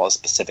airport it was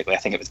specifically. I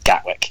think it was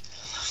Gatwick.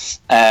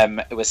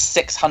 It was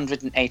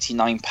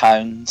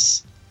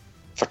 £689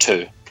 for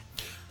 2.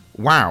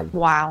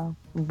 Wow.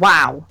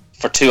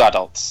 For 2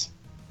 adults.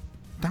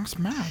 That's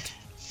mad.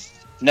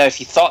 Now, if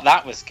you thought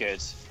that was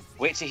good,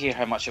 wait to hear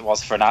how much it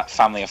was for a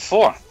family of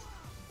 4.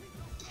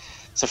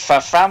 So for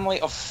a family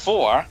of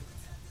 4,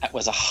 it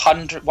was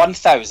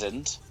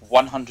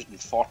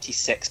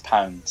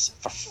 £1,146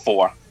 for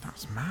 4.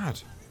 That's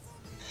mad.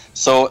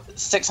 So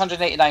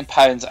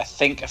 £689, I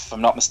think, if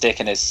I'm not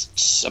mistaken, is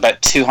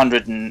about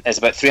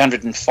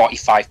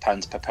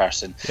 £345 per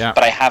person. Yeah.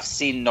 But I have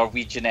seen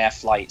Norwegian Air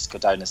flights go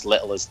down as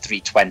little as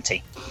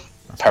 $320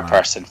 per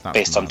person,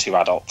 based on 2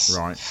 adults.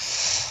 Right.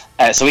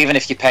 So even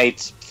if you paid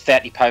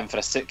 £30 for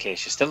a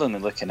suitcase, you're still only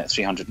looking at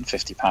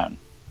 £350,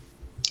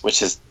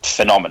 which is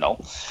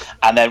phenomenal.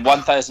 And then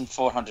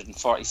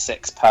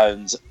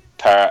 £1,446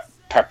 per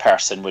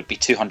person would be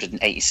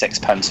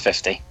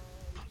 £286.50,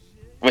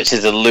 which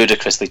is a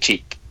ludicrously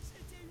cheap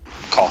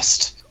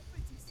cost.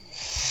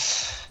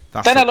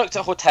 Then I looked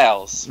at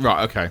hotels.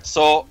 Right, okay.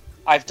 So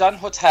I've done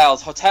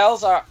hotels.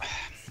 Hotels at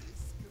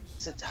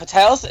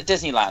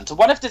Disneyland. So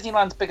one of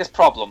Disneyland's biggest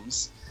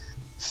problems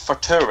for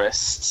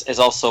tourists is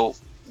also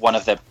one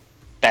of the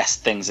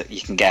best things that you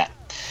can get,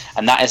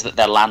 and that is that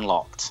they're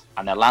landlocked,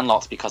 and they're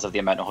landlocked because of the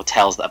amount of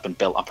hotels that have been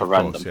built up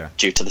around them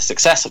due to the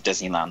success of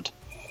Disneyland.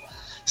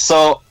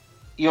 So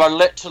you are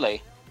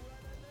literally,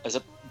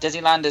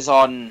 Disneyland is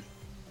on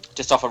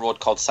just off a road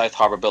called South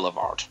Harbour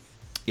Boulevard.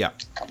 Yeah,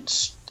 and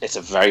it's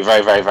a very,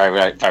 very, very, very,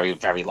 very, very,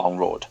 very long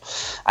road,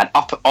 and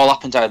all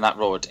up and down that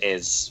road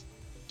is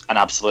an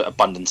absolute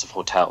abundance of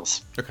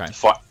hotels. Okay.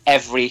 For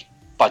every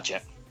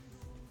budget.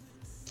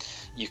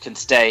 You can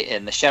stay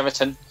in the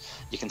Sheraton.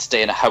 You can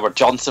stay in a Howard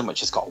Johnson,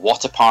 which has got a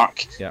water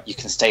park. Yeah. You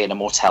can stay in a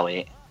Motel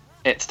 8.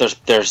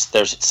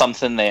 There's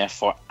something there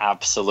for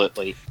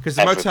absolutely because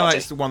the Motel 8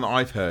 is the one that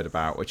I've heard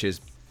about, which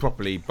is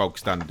properly bog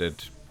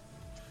standard.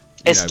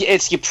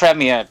 It's your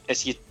premier.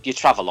 It's your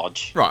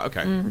Travelodge. Right.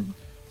 Okay.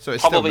 So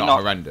it's probably still not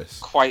horrendous.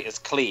 Quite as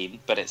clean,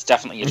 but it's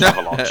definitely your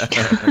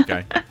Travelodge.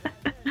 Okay.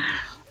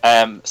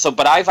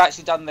 But I've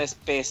actually done this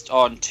based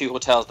on 2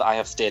 hotels that I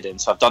have stayed in.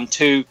 So I've done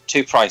two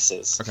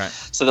prices. Okay.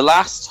 So the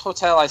last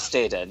hotel I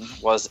stayed in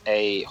was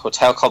a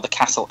hotel called the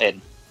Castle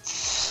Inn,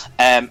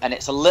 and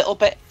it's a little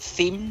bit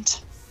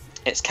themed.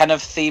 It's kind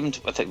of themed,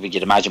 I think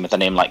you'd imagine with a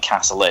name like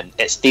Castle Inn.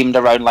 It's themed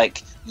around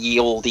like ye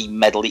olde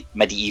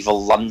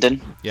medieval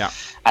London. Yeah.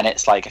 And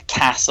it's like a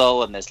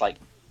castle, and there's like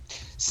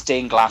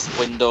stained glass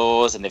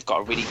windows, and they've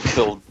got a really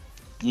cool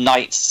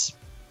knights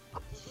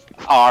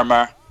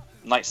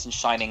in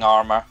shining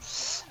armor,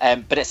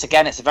 but it's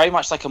very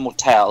much like a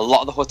motel. A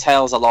lot of the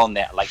hotels along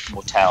there are like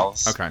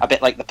motels. Okay. A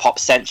bit like the Pop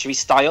Century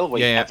style,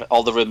 where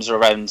all the rooms are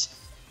around.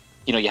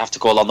 You have to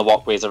go along the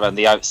walkways around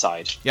the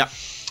outside. Yeah.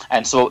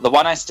 And so the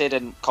one I stayed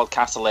in called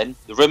Castle Inn,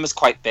 the room was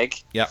quite big.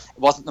 Yeah. It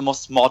wasn't the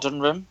most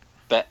modern room,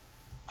 but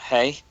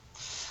hey,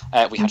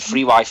 we had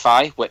free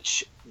Wi-Fi,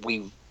 which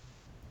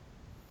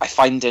I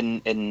find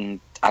in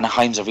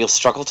Anaheim's a real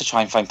struggle to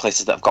try and find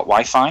places that have got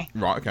Wi-Fi.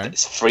 Right, okay.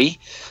 It's free.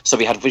 So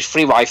we had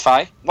free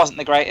Wi-Fi. Wasn't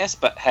the greatest,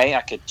 but hey,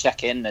 I could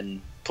check in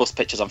and post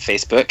pictures on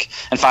Facebook.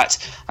 In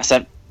fact, I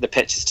sent the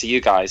pictures to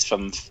you guys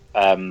from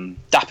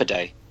Dapper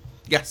Day.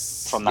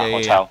 Yes. From that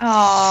hotel.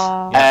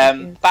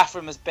 Aww.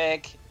 Bathroom was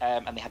big,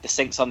 and they had the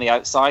sinks on the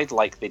outside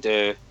like they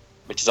do,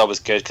 which is always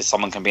good because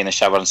someone can be in the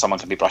shower and someone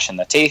can be brushing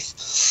their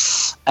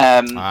teeth.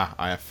 I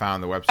have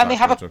found the website. And they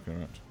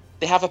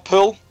have a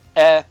pool.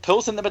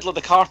 Pool's in the middle of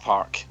the car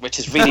park, which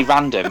is really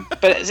random,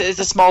 but it's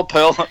a small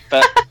pool.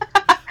 But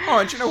oh,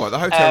 and do you know what? The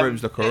hotel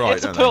rooms look alright.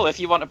 It's a pool if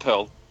you want a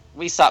pool.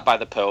 We sat by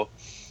the pool.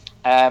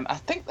 I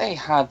think they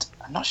had.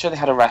 I'm not sure they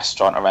had a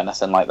restaurant or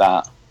anything like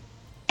that.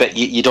 But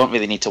you don't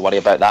really need to worry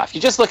about that. If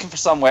you're just looking for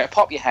somewhere to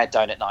pop your head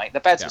down at night, the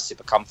beds were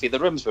super comfy. The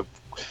rooms were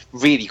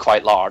really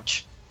quite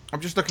large.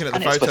 I'm just looking at the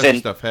photos and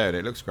stuff here, and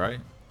it looks great.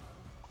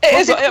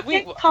 It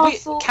is.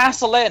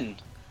 Castle Inn.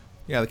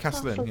 Yeah, the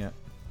Castle Inn. Yeah.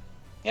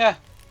 Yeah,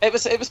 it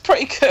was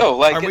pretty cool.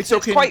 Like it's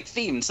quite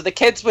themed, so the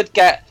kids would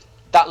get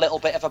that little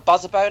bit of a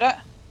buzz about it.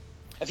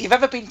 If you've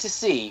ever been to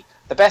sea,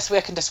 the best way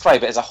I can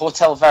describe it is a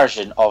hotel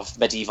version of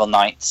Medieval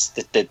Nights,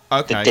 the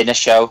dinner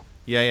show.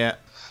 Yeah.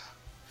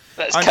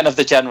 That's kind of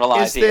the general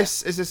idea.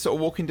 Is this sort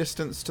of walking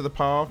distance to the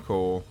park,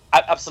 or?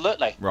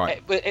 Absolutely.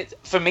 Right.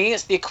 For me,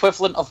 it's the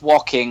equivalent of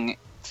walking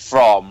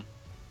from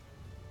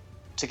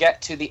to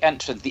get to the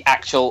entrance, the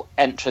actual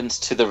entrance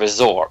to the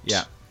resort.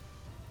 Yeah.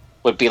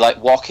 Would be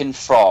like walking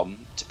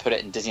from, to put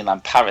it in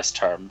Disneyland Paris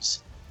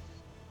terms.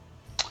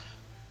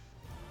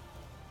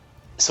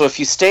 So if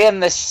you stay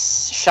in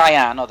this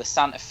Cheyenne or the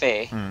Santa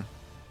Fe,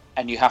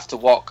 and you have to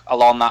walk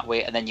along that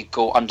way, and then you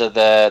go under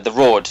the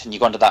road, and you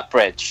go under that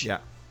bridge. Yeah.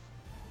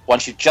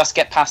 Once you just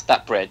get past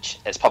that bridge,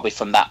 it's probably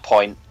from that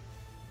point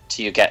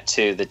till you get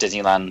to the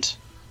Disneyland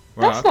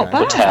That's not bad.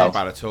 hotel. That's not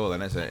bad at all,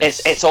 then, is it?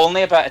 It's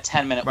only about a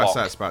 10-minute walk.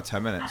 That's about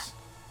 10 minutes.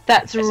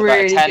 That's it's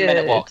really about a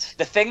 10-minute good. walk.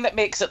 The thing that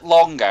makes it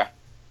longer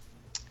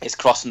is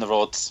crossing the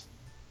roads.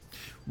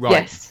 Right.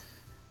 Yes.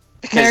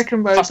 Because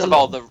American roads first of are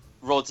all, long. the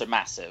roads are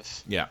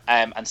massive. Yeah.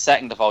 And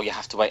second of all, you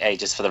have to wait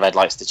ages for the red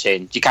lights to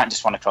change. You can't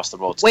just run across the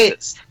roads Wait.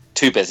 because it's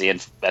too busy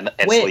and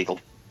it's legal.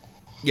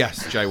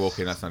 Yes,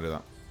 jaywalking. Let's not do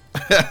that.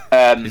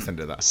 Please don't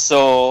do that.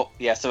 So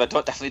I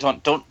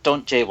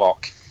don't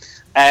jaywalk.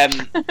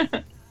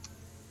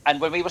 And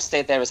when we were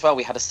stayed there as well,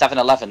 we had a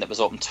 7-Eleven that was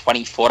open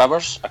 24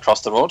 hours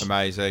across the road.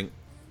 Amazing.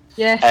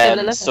 Yeah,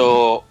 7-Eleven.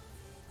 So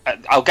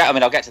I'll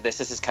get to this.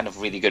 This is kind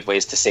of really good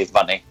ways to save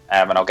money,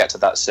 and I'll get to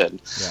that soon.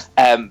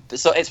 Yeah.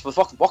 So it's with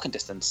walking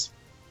distance,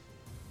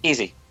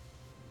 easy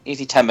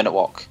 10-minute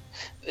walk.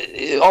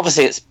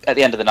 Obviously, it's at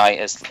the end of the night.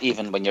 It's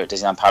even when you're at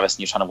Disneyland Paris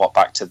and you're trying to walk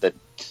back to the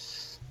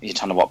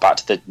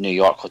New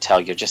York hotel.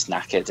 You're just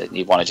knackered and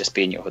you want to just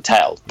be in your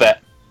hotel,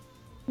 but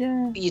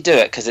you do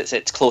it because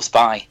it's close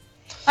by.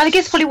 And I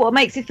guess probably what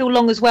makes it feel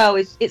long as well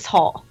is it's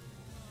hot.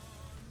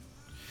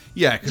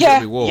 Yeah, because it'll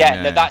be warm.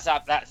 No, that's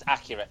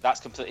accurate. That's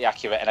completely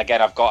accurate. And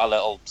again, I've got a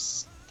little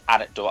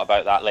anecdote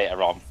about that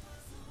later on.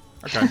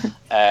 Okay.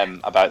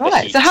 About the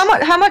heat. So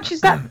how much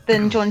is that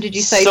then, John? Did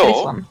you say for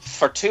this one?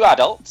 For 2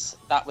 adults,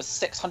 that was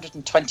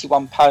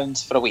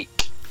 £621 for a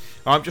week.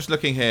 I'm just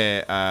looking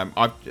here.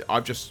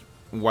 I've just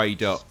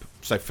weighed up.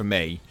 So for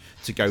me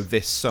to go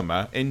this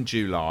summer in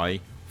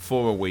July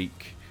for a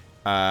week,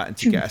 and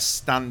to get a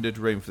standard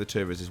room for the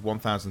two of us is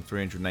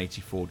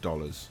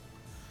 $1,384,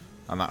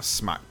 and that's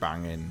smack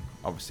bang in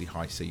obviously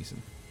high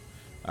season.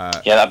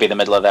 That'd be the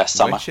middle of their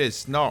summer, which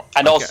is not.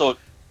 And also,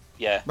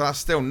 but that's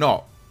still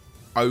not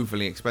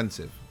overly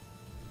expensive.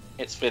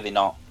 It's really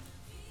not.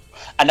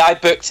 And I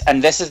booked,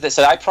 and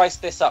so I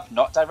priced this up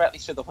not directly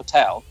through the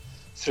hotel,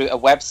 through a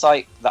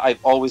website that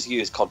I've always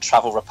used called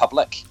Travel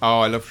Republic. Oh,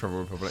 I love Travel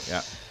Republic.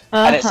 Yeah.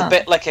 And it's a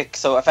bit like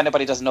so if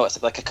anybody doesn't know,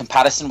 it's like a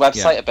comparison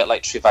website, a bit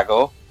like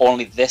Trivago,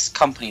 only this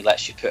company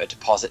lets you put a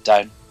deposit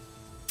down.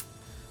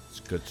 It's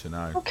good to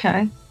know.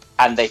 Okay.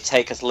 And they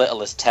take as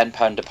little as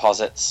 £10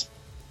 deposits.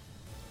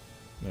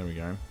 There we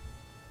go.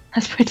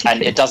 That's pretty And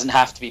good. it doesn't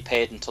have to be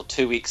paid until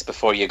 2 weeks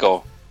before you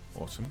go.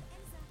 Awesome.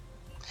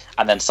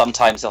 And then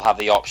sometimes they'll have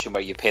the option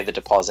where you pay the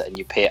deposit and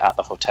you pay it at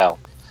the hotel.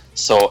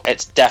 So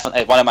it's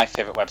definitely one of my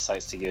favourite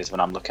websites to use when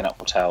I'm looking at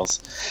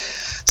hotels.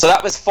 So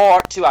that was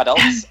for 2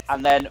 adults,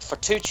 and then for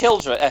just 2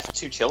 children,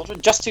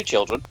 Just 2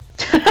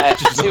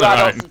 alone.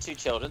 adults and 2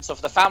 children. So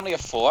for the family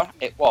of 4,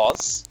 it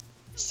was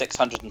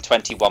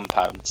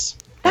 £621.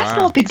 That's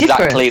not a big difference.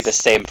 Exactly the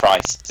same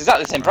price. It's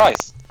exactly the same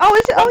price. Oh,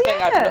 is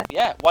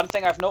it? One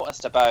thing I've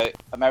noticed about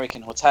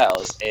American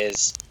hotels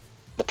is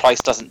the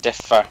price doesn't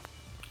differ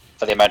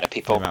for the amount of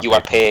people. You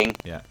are paying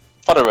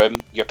for the room.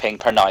 You're paying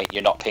per night.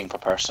 You're not paying per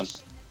person.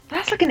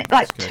 That's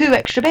like 2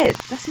 extra beds.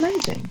 That's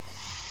amazing.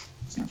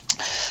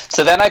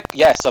 So then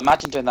so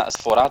imagine doing that as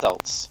 4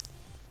 adults,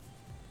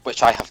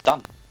 which I have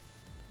done.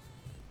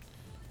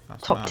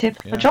 That's Top mad. tip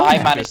Yeah. for John.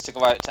 I managed to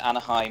go out to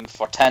Anaheim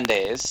for 10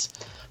 days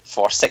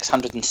for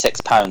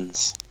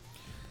 £606.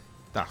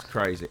 That's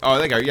crazy. Oh,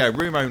 there you go. Yeah,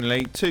 room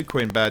only, 2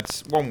 queen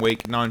beds, 1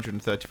 week,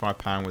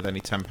 £935 with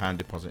only £10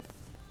 deposit.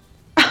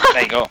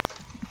 There you go.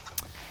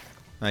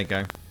 There you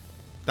go.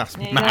 That's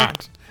There you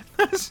mad.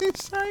 That's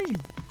insane.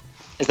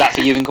 Is that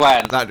for you and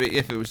Gwen? That'd be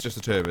if it was just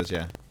the two of us,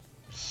 yeah.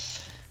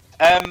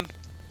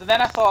 But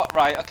then I thought,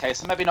 right, okay,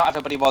 so maybe not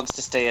everybody wants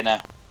to stay in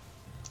a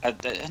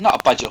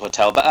not a budget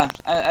hotel, but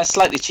a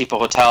slightly cheaper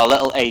hotel, a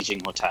little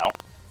aging hotel.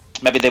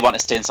 Maybe they want to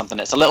stay in something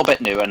that's a little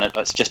bit new and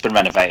it's just been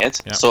renovated.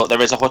 Yep. So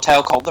there is a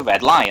hotel called the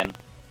Red Lion,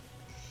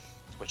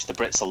 which the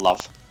Brits will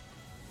love.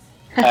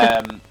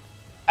 And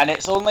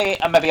it's only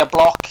maybe a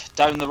block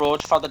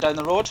further down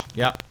the road.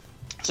 Yeah.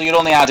 So you're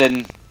only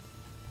adding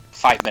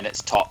 5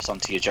 minutes tops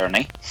onto your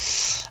journey.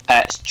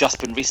 It's just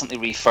been recently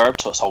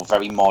refurbed, so it's all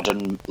very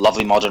modern,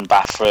 lovely modern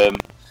bathroom,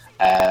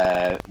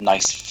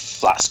 nice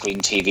flat screen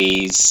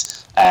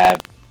TVs,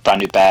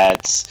 brand new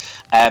beds,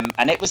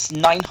 and it was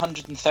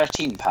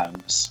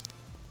 £913,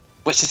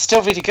 which is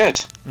still really good.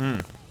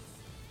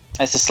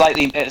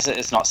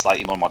 It's not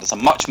slightly more modern. It's a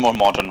much more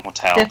modern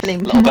hotel.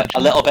 Definitely a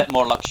little bit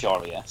more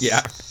luxurious.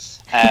 Yeah.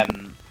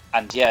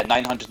 And yeah,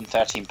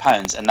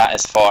 £913, and that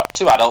is for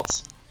 2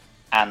 adults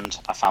and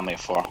a family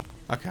of 4.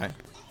 Okay.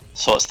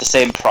 So it's the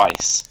same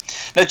price.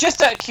 Now,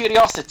 just out of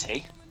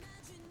curiosity,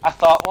 I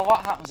thought, well,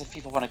 what happens if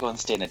people want to go and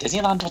stay in a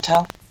Disneyland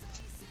hotel?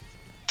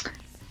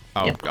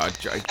 Oh, Yep.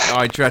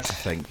 I dread to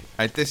think.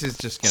 This is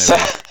just going So,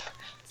 to be...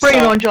 Bring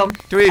it on, John.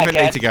 Do we even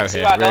again, need to go for 2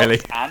 here, adults really?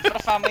 And for a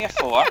family of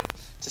 4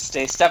 to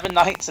stay 7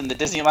 nights in the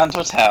Disneyland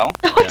hotel,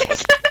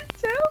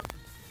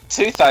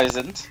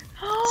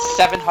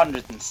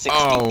 £2,768.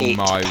 Oh,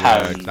 my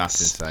word. That's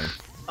insane.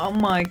 Oh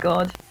my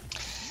god.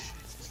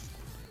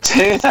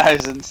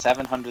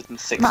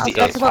 £2,768.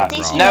 That's about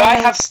Disneyland. Now I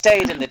have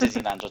stayed in the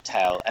Disneyland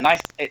hotel, and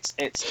it's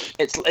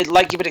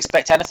like you would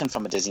expect anything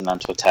from a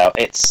Disneyland hotel.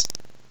 It's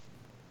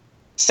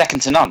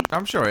second to none.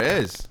 I'm sure it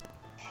is.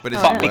 But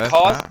it's But not worth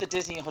because that. the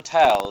Disney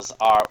hotels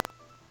are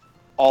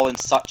all in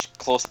such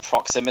close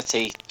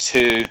proximity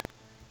to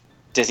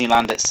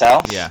Disneyland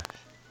itself, Yeah.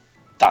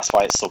 that's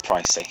why it's so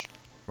pricey.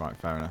 Right,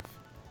 fair enough.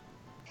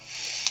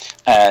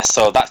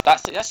 So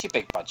that's your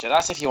big budget.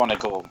 That's if you want to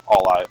go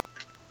all out.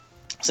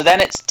 So then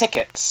it's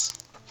tickets.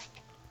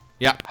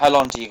 Yeah. How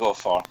long do you go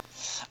for?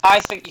 I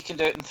think you can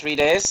do it in 3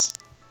 days.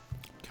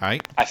 Okay.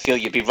 I feel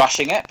you'd be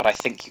rushing it, but I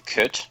think you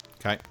could.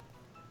 Okay.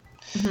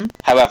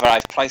 However,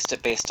 I've priced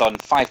it based on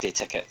 5-day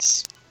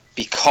tickets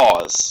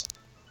because,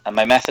 and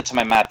my method to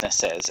my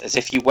madness is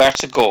if you were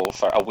to go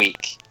for a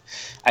week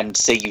and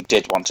say you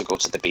did want to go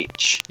to the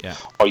beach, Yeah.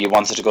 or you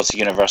wanted to go to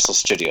Universal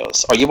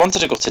Studios, or you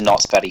wanted to go to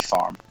Knott's Berry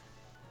Farm,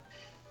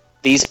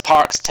 these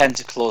parks tend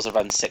to close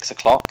around 6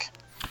 o'clock.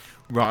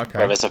 Right, okay.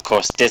 Whereas, of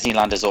course,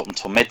 Disneyland is open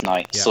till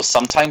midnight. Yeah. So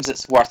sometimes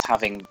it's worth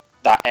having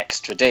that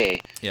extra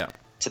day Yeah.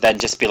 to then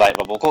just be like,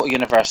 well, we'll go to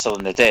Universal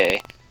in the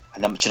day,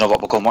 and then, do you know what,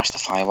 we'll go and watch the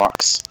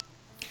fireworks.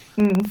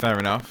 Fair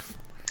enough.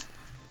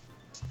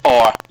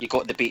 Or you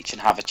go to the beach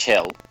and have a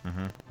chill,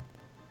 Mm-hmm.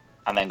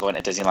 and then go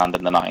into Disneyland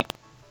in the night.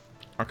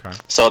 Okay.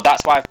 So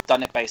that's why I've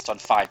done it based on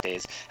 5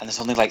 days, and there's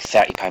only like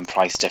 £30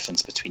 price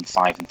difference between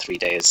 5 and 3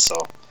 days, so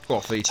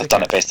What, for your I've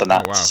done it tickets? based on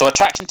that. Oh, wow. So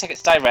attraction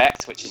tickets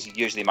direct, which is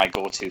usually my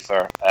go-to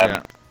for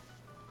Yeah.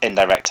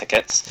 indirect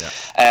tickets. Yeah.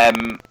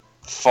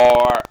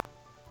 For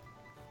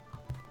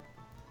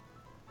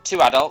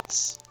 2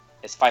 adults,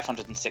 it's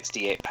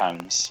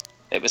 £568.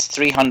 It was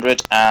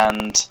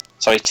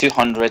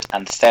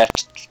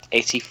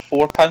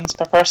 £284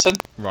 per person.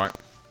 Right.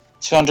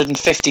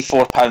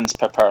 £254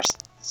 per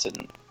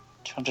person.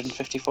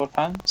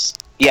 £254?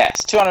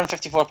 Yes,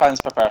 £254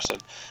 per person,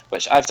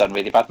 which I've done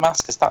really bad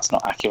maths because that's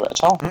not accurate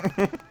at all.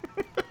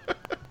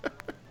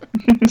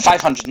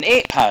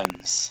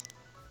 £508.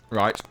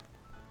 Right.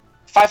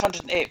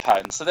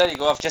 £508. So there you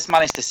go. I've just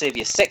managed to save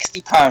you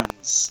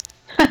 £60.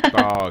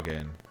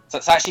 Bargain. So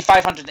it's actually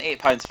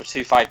 £508 for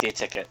 2 5-day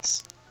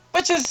tickets,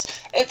 which is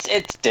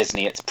it's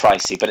Disney. It's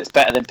pricey, but it's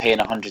better than paying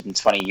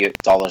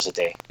 $120 a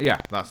day. Yeah,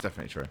 that's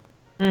definitely true.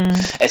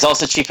 It's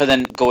also cheaper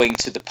than going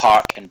to the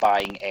park and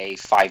buying a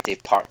 5-day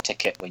park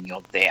ticket when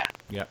you're there.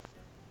 Yeah.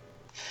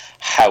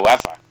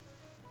 However,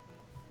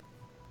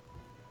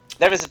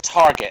 there is a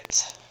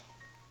Target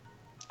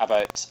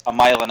about 1.5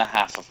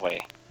 miles away,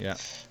 Yeah.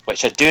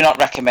 which I do not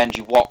recommend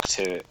you walk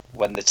to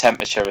when the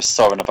temperature is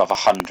soaring above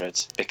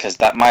 100, because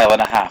that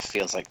 1.5 miles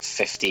feels like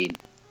 15.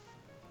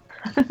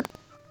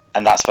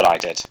 And that's what I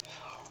did.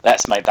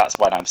 That's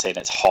why I'm saying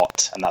it's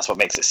hot, and that's what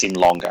makes it seem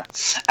longer.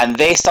 And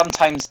they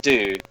sometimes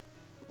do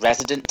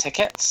resident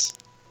tickets,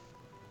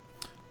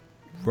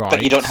 Right.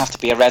 but you don't have to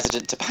be a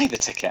resident to buy the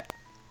ticket.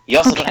 You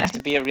also don't Okay. have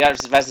to be a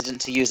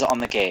resident to use it on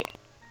the gate.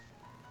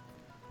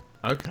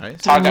 Okay.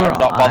 Target are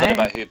not bothered Right.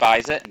 about who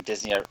buys it, and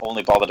Disney are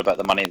only bothered about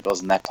the money that goes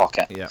in their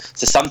pocket. Yeah.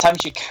 So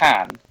sometimes you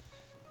can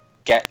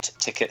get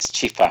tickets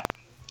cheaper.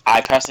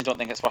 I personally don't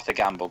think it's worth a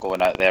gamble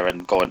going out there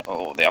and going,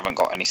 oh, they haven't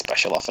got any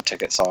special offer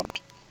tickets on.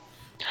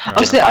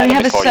 Obviously, buy they only them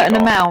have a before you certain go.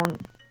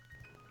 amount.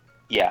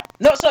 Yeah.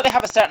 No, it's not they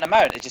have a certain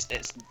amount.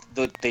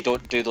 They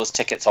don't do those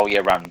tickets all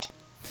year round.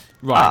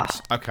 Right.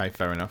 Okay,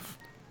 fair enough.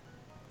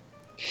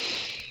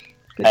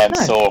 Good to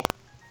know. So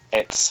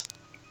it's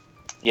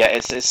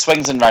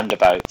swings and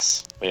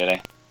roundabouts, really.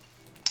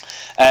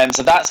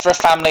 So that's for a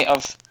family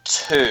of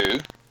 2.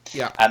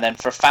 Yeah. And then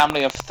for a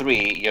family of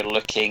 3, you're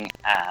looking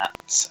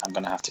at... I'm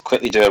going to have to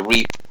quickly do a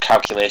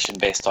recalculation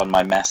based on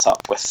my mess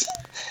up with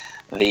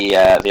the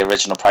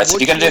original price. If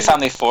Would you're going to do a you-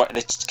 family of 4,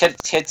 the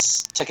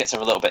kids' tickets are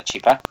a little bit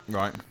cheaper.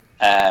 Right.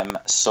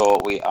 So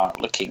we are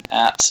looking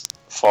at,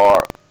 for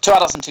 2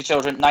 adults and 2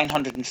 children,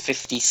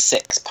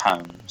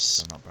 £956.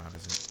 So not bad,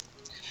 is it?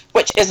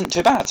 Which isn't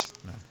too bad.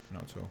 No,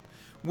 not at all.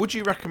 Would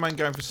you recommend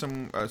going for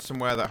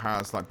somewhere that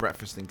has like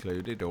breakfast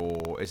included,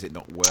 or is it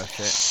not worth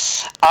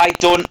it? I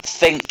don't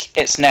think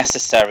it's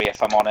necessary,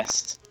 if I'm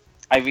honest.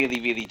 I really,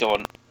 really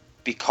don't,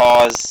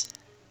 because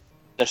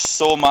there's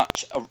so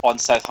much on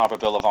South Harbour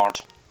Boulevard.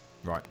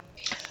 Right.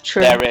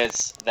 True.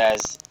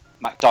 There's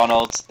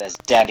McDonald's, there's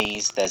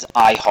Denny's, there's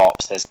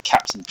IHOPs, there's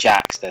Captain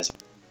Jack's,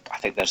 I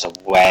think there's a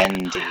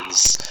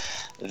Wendy's,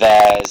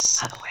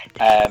 there's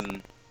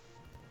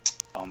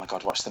oh my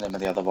god, what's the name of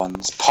the other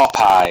ones?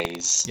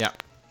 Popeyes. Yeah.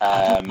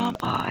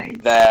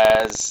 Popeyes.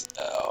 There's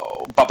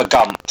Bubba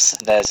Gump's.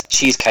 There's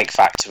Cheesecake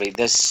Factory.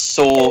 There's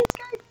so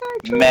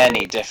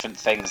many different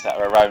things that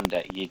are around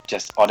it. You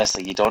just,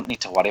 honestly, you don't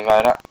need to worry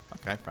about it.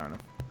 Okay, fair enough.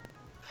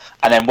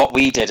 And then what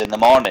we did in the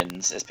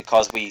mornings is,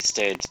 because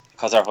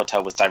our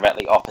hotel was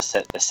directly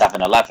opposite the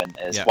 7-Eleven,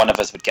 is one of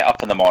us would get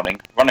up in the morning,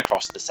 run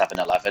across to the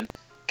 7-Eleven,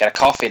 get a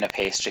coffee and a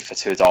pastry for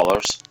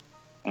 $2,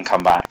 and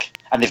come back.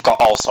 And they've got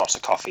all sorts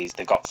of coffees.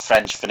 They've got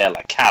French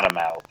vanilla,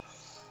 caramel,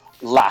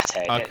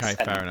 latte. Okay,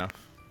 fair enough.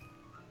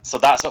 So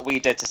that's what we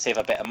did to save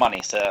a bit of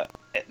money. So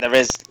there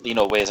is,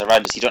 ways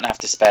around it. You don't have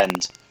to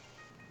spend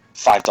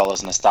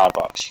 $5 in a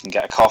Starbucks. You can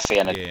get a coffee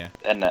and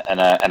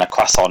a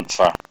croissant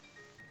for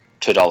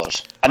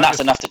 $2, and that's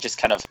enough to just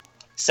kind of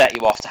set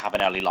you off to have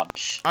an early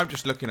lunch. I'm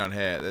just looking on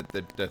here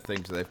the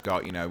things that they've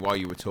got. While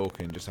you were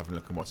talking, just having a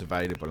look at what's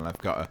available, and I've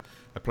got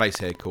a place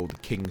here called the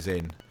King's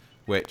Inn,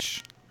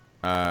 which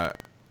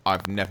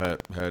I've never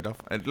heard of.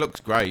 It looks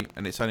great,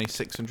 and it's only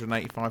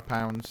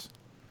 £685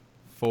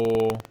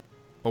 for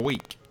a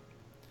week.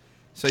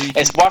 So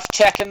it's worth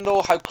checking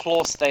though how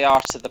close they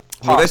are to the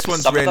park.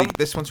 Well,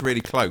 this one's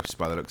really close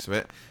by the looks of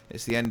it.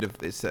 It's the end of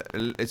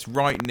it's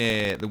right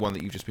near the one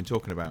that you've just been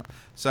talking about.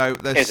 So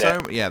there's so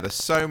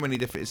many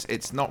different.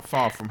 It's not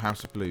far from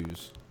House of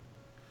Blues.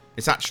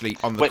 It's actually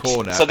on the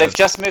corner. So they've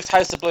just moved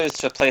House of Blues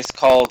to a place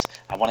called,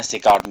 I want to say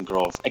Garden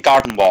Grove, a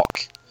Garden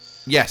Walk.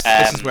 Yes,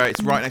 this is where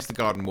it's right next to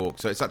Garden Walk.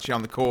 So it's actually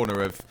on the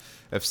corner of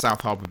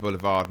South Harbour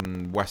Boulevard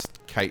and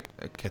West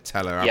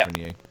Catella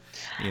Avenue.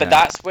 But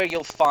that's where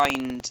you'll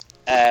find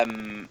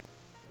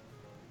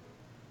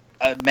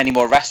many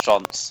more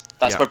restaurants.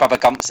 That's where Bubba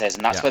Gump's is,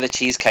 and that's where the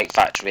Cheesecake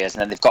Factory is.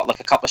 And then they've got like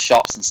a couple of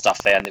shops and stuff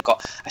there, and they've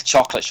got a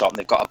chocolate shop, and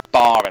they've got a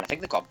bar, and I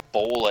think they've got a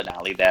bowling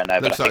alley there now.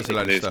 Looks but I like think there's a they've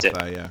load of moved stuff it.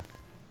 there, yeah.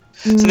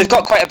 So they've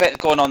got quite a bit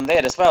going on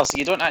there as well. So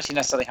you don't actually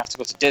necessarily have to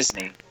go to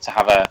Disney to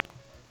have a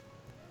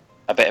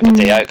bit of a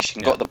day out, because you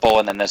can go to the bowl,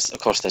 and then there's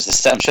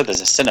I'm sure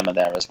there's a cinema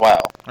there as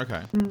well.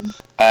 Okay.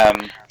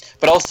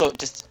 But also,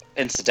 just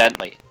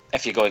incidentally,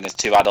 if you're going as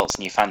two adults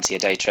and you fancy a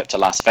day trip to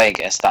Las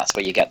Vegas, that's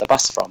where you get the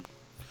bus from.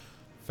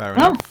 Fair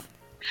enough.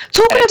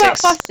 Talking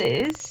about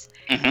buses,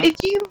 if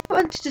you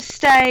wanted to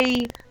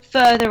stay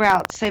further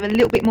out to save a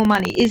little bit more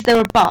money, is there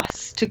a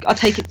bus? I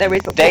take it there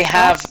is. They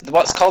have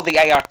what's called the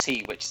ART,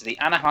 which is the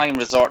Anaheim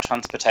Resort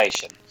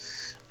Transportation.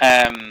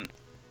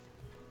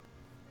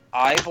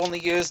 I've only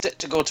used it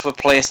to go to a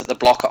place at the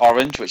Block at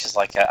Orange, which is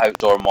like an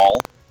outdoor mall.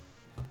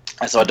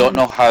 And so I don't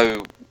know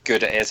how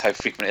good it is, how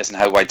frequent it is, and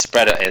how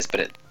widespread it is,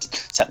 but it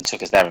certainly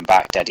took us there and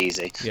back dead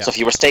easy. Yeah. So if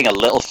you were staying a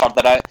little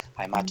further out,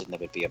 I imagine there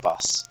would be a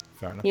bus.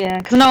 Fair enough. Yeah,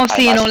 because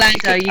obviously in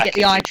Orlando you get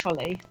the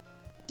iTrolley.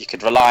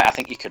 I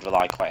think you could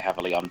rely quite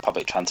heavily on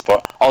public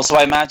transport. Also,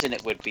 I imagine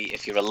it would be,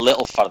 if you're a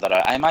little further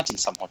out, I imagine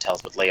some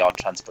hotels would lay on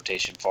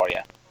transportation for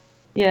you.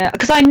 Yeah,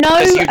 because I know...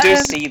 Because you do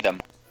see them.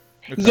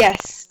 Okay.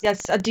 Yes,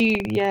 I do,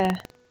 yeah.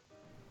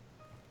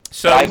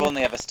 So but I've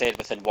only ever stayed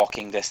within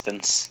walking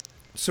distance.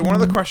 So one of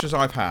the questions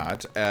I've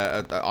had,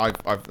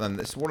 and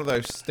it's one of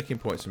those sticking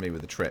points for me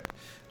with the trip.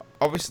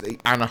 Obviously,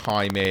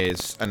 Anaheim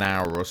is an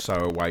hour or so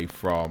away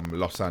from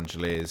Los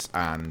Angeles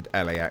and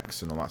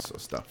LAX and all that sort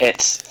of stuff.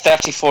 It's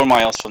 34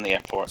 miles from the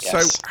airport,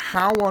 yes. So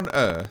how on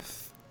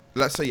earth,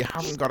 let's say you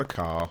haven't got a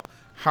car,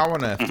 how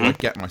on earth do I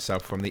get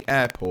myself from the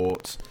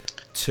airport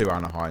to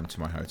Anaheim to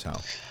my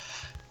hotel?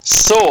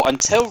 So,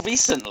 until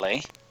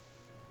recently,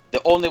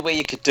 the only way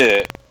you could do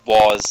it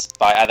was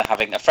by either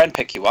having a friend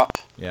pick you up,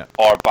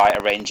 or by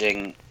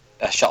arranging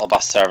a shuttle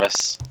bus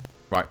service.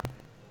 Right.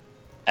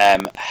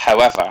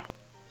 However,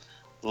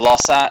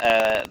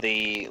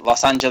 the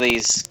Los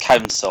Angeles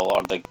Council,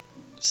 or the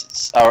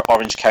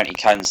Orange County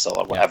Council,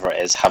 or whatever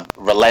it is, have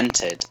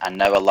relented and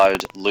now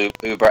allowed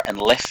Uber and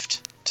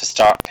Lyft to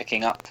start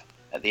picking up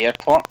at the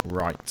airport.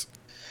 Right.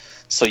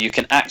 So you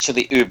can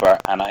actually Uber,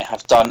 and I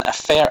have done a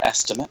fare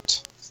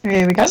estimate.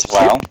 Here we go. As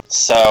well.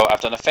 So I've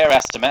done a fair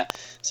estimate.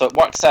 So it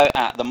works out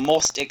at the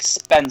most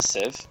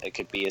expensive it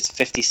could be is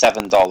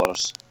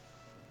 $57,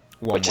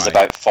 which is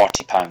about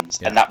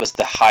 £40, and that was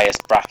the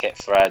highest bracket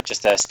for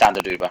just a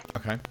standard Uber.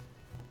 Okay.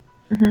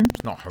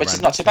 Not horrendous. Which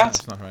is not too bad.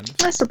 It's not horrendous.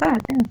 That's not bad.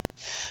 Yeah.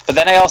 But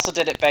then I also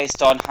did it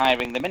based on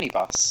hiring the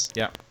minibus.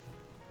 Yeah.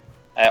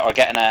 Or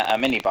getting a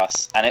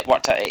minibus, and it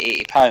worked out at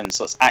 £80.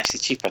 So it's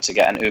actually cheaper to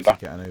get an Uber.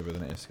 Get an Uber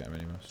than it is to get a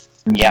minibus.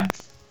 Yeah.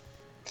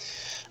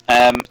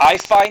 I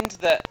find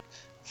that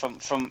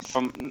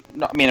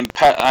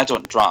I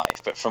don't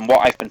drive, but from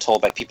what I've been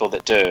told by people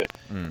that do,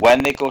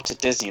 when they go to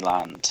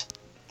Disneyland,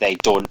 they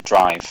don't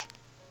drive.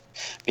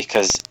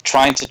 Because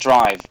trying to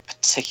drive,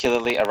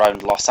 particularly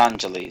around Los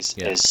Angeles,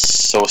 is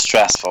so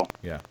stressful.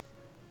 Yeah.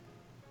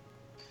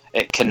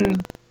 It can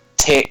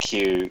take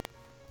you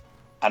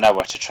an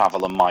hour to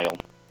travel a mile.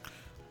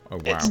 Oh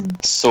wow!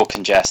 It's so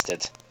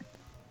congested.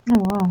 Oh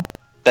wow!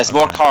 There's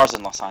more cars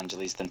in Los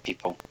Angeles than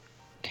people.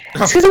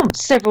 It's because on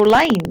several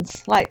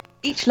lanes. Like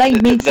each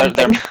lane means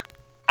something. They're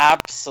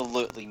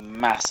absolutely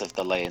massive.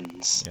 The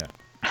lanes. Yeah.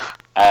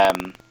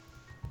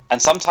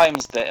 And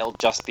sometimes it'll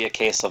just be a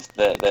case of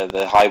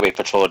the highway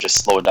patrol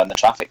just slowing down the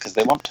traffic because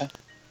they want to.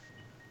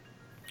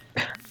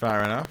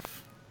 Fair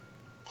enough.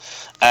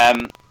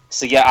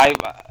 So yeah,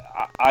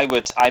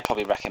 I'd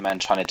probably recommend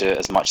trying to do it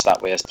as much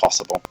that way as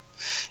possible.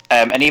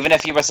 And even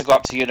if you were to go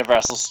up to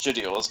Universal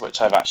Studios,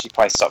 which I've actually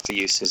priced up for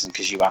you, Susan,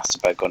 because you asked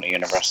about going to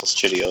Universal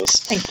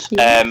Studios. Thank you.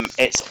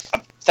 It's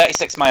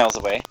 36 miles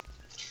away,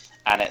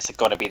 and it's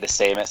going to be the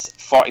same. It's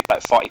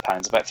about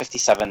 £40, about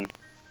 $57.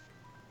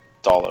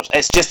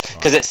 It's just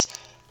because it's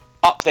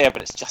up there,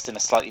 but it's just in a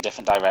slightly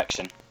different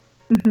direction.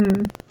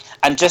 Mm-hmm.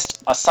 And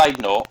just a side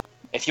note,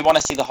 if you want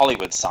to see the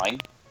Hollywood sign,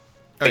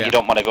 but you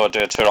don't want to go do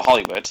a tour of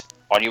Hollywood,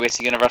 on your way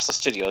to Universal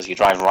Studios, you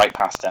drive right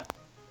past it.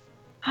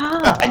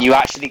 Ah. And you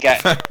actually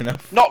get, Fair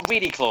enough. not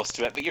really close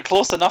to it, but you're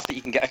close enough that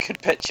you can get a good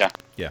picture.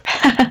 Yeah.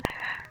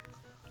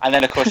 And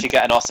then, of course, you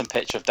get an awesome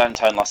picture of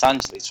downtown Los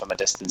Angeles from a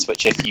distance,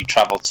 which if you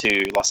travel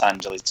to Los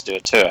Angeles to do a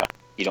tour,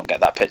 you don't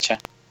get that picture.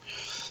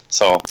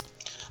 So,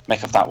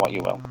 make of that what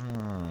you will.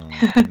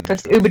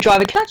 First Uber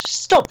driver, can I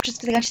just stop?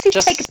 Just take a picture.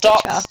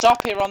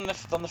 Stop here on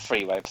the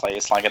freeway,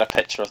 please, so I get a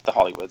picture of the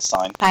Hollywood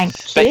sign. Thank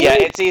you. But yeah,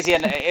 it is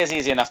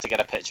easy enough to get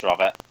a picture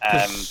of it.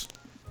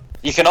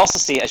 You can also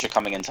see it as you're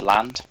coming into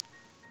land.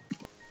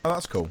 Oh,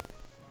 that's cool.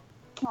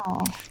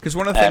 Aww. Because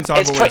one of the things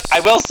I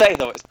will say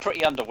though, it's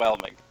pretty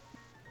underwhelming.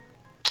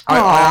 I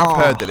have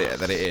heard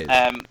that it is.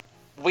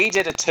 We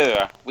did a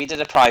tour. We did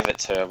a private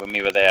tour when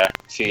we were there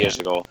a few years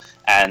ago,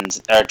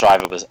 and our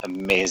driver was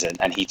amazing,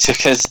 and he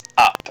took us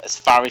up as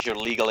far as you're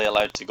legally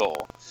allowed to go,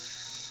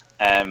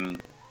 to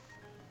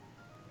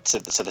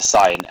the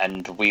sign,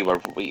 and we were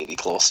really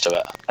close to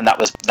it, and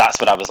that's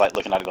when I was like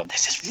looking at it, going,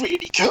 "This is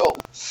really cool."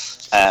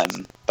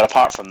 But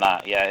apart from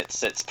that, yeah,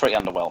 it's pretty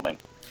underwhelming.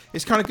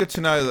 It's kind of good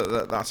to know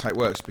that that's how it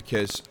works,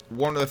 because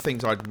one of the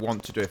things I'd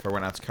want to do if I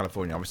went out to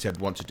California, obviously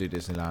I'd want to do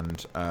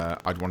Disneyland,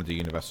 I'd want to do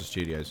Universal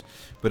Studios,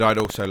 but I'd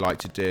also like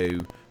to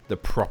do the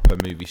proper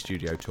movie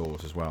studio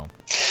tours as well.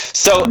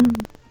 So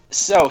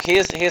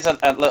here's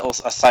a little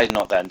side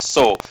note then.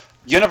 So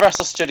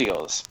Universal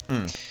Studios.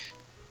 Now,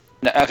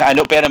 I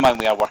know. Bear in mind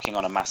we are working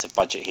on a massive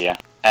budget here.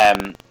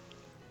 And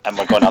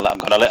I'm going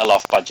a little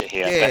off budget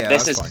here. Yeah, but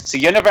this is fine. So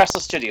Universal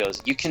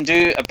Studios. You can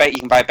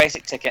buy a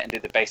basic ticket and do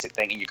the basic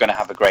thing, and you're going to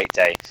have a great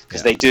day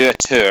because they do a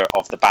tour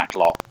of the back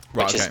lot,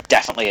 which is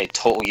definitely a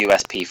total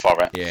USP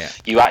for it. Yeah.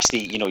 You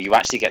actually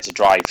get to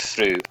drive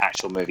through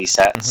actual movie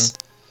sets.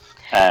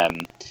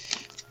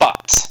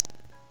 But,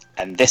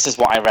 and this is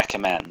what I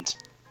recommend,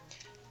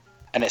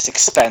 and it's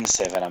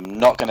expensive, and I'm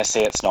not going to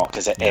say it's not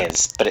because it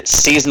is, but it's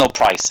seasonal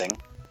pricing.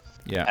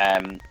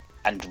 Yeah.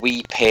 And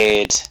we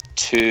paid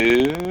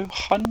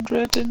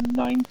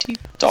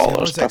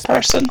 $290 per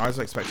person. I was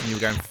expecting you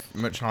were going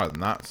much higher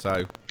than that,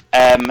 so.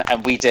 And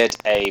we did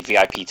a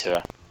VIP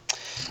tour.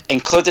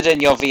 Included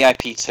in your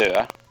VIP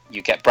tour,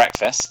 you get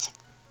breakfast,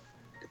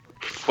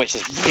 which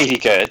is really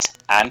good,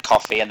 and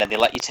coffee, and then they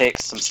let you take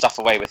some stuff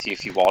away with you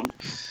if you want.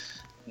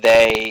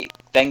 They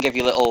then give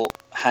you little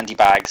handy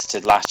bags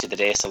to last you the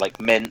day, so like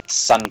mint,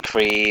 sun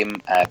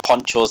cream,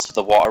 ponchos for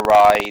the water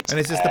rides. And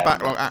is this the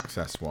backlot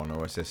access one,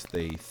 or is this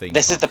the theme?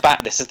 This is the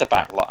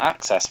backlot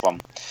access one.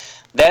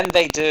 Then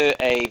they do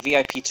a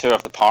VIP tour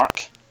of the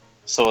park.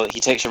 So he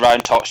takes you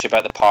around, talks to you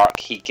about the park.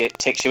 He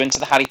takes you into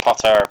the Harry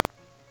Potter,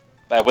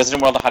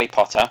 Wizarding World of Harry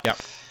Potter.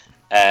 Yep.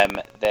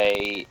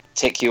 They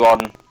take you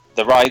on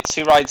the rides,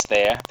 2 rides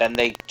there. Then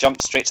they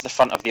jump straight to the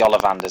front of the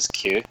Ollivanders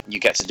queue. You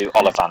get to do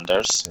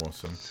Ollivanders.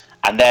 Awesome.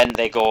 And then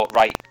they go,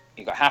 right,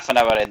 you've got half an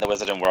hour in the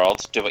Wizarding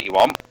World, do what you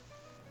want.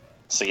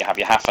 So you have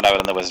your half an hour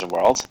in the Wizarding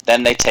World.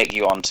 Then they take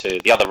you on to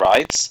the other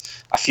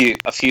rides.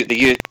 Because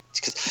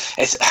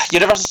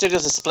Universal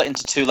Studios is split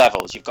into 2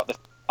 levels. You've got the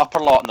upper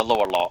lot and the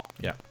lower lot.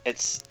 Yeah.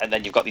 And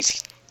then you've got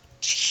these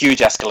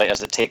huge escalators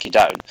that take you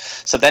down.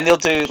 So then they'll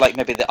do like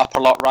maybe the upper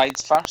lot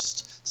rides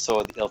first.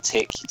 So they'll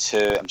take you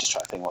to, I'm just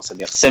trying to think what's in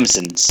there,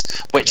 Simpsons,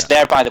 which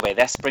their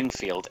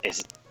Springfield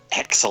is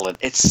excellent.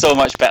 It's so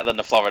much better than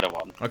the Florida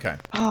one. Okay.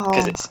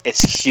 Because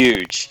it's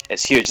huge.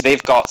 It's huge.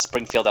 They've got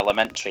Springfield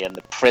Elementary and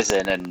the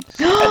prison and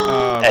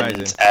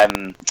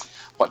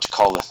what do you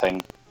call the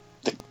thing?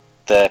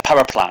 The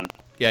power plant.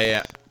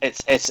 Yeah.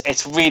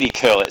 It's really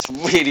cool. It's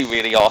really,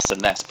 really awesome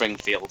there,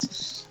 Springfield.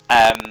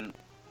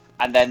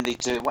 And then they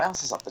do, what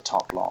else is up the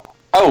top lot?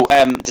 Oh,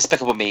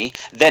 Despicable Me.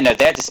 Their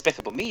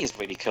Despicable Me is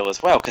really cool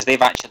as well, because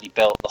they've actually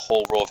built the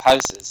whole row of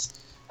houses.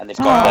 And they've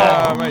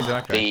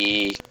got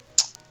the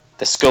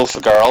School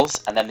for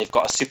Girls, and then they've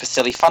got a Super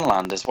Silly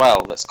Funland as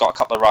well that's got a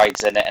couple of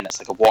rides in it, and it's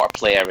like a water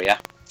play area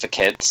for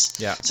kids.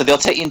 Yeah. So they'll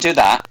take you and do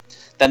that.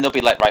 Then they'll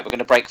be like, right, we're going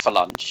to break for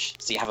lunch.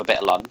 So you have a bit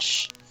of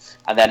lunch.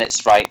 And then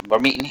it's, right, we're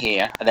meeting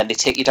here. And then they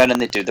take you down and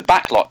they do the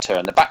backlot tour.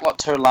 And the backlot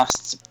tour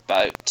lasts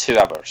about 2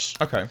 hours.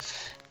 Okay.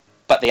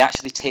 But they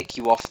actually take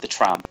you off the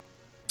tram.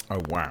 Oh,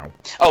 wow.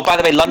 Oh, by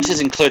the way, lunch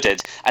is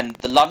included, and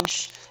the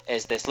lunch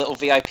is this little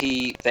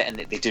VIP bit, and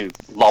they do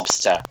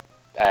lobster,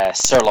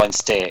 sirloin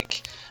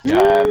steak,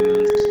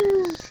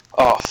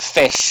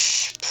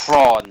 fish,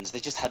 prawns. They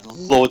just had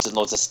loads and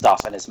loads of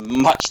stuff, and as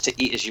much to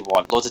eat as you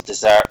want. Loads of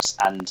desserts,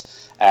 and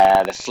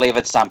the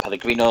flavoured San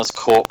Pellegrinos,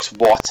 Cokes,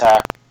 water,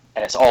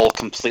 and it's all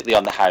completely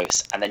on the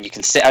house. And then you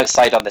can sit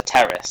outside on the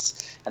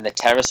terrace, and the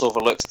terrace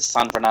overlooks the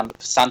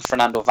San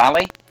Fernando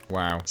Valley.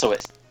 Wow. So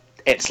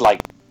it's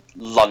like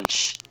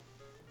lunch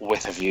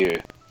with a view.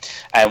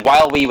 And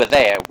while we were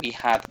there, we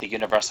had the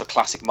Universal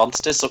Classic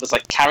Monsters, so it was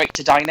like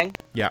character dining.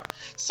 Yeah.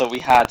 So we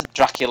had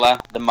Dracula,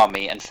 the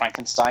Mummy, and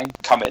Frankenstein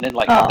come in and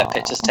like have their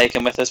pictures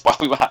taken with us while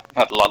we were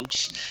at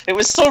lunch. It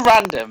was so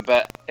random,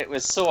 but it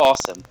was so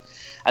awesome.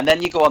 And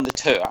then you go on the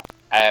tour,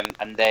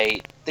 and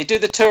they do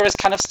the tour as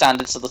kind of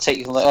standard, so they'll take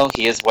you like, oh,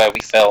 here's where we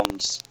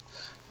filmed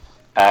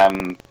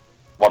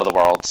War of the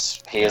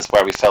Worlds, here's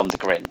where we filmed The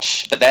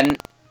Grinch. But then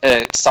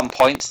at some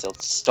points they'll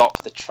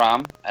stop the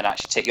tram and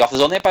actually take you off.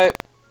 There's only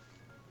about,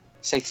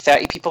 say,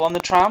 30 people on the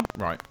tram.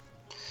 Right.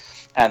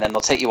 And then they'll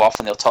take you off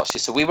and they'll touch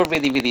you. So we were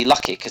really, really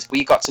lucky because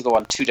we got to go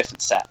on 2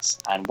 different sets.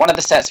 And one of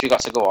the sets we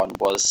got to go on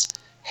was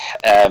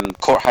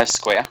Courthouse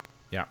Square.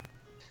 Yeah.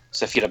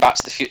 So if you're a Back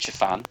to the Future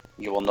fan,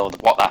 you will know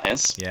what that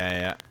is.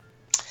 Yeah.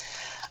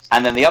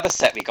 And then the other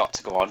set we got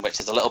to go on,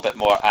 which is a little bit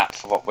more apt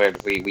for what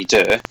we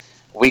do,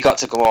 we got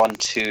to go on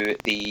to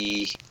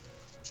the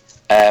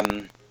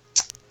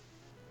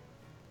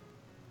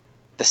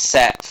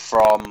set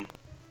from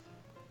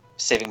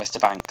Saving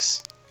Mr.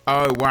 Banks.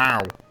 Oh,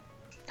 wow.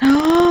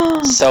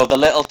 So the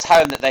little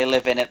town that they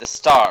live in at the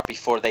start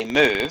before they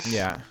move.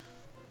 Yeah.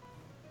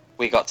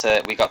 We got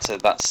to.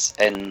 That's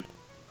in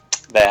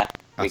there.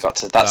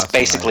 That's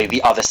basically amazing.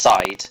 The other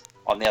side,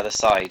 on the other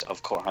side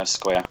of Courthouse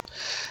Square.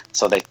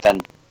 So they then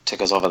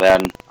took us over there,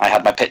 and I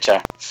had my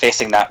picture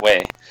facing that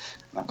way.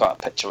 And I've got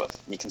a picture of.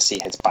 You can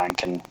see his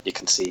bank, and you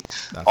can see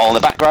all in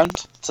the background.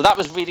 Cool. So that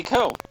was really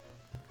cool.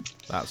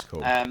 That's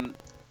cool.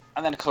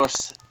 And then of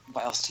course,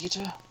 what else do you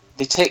do?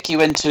 They take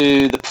you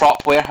into the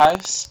prop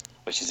warehouse,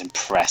 which is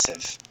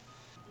impressive.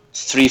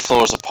 3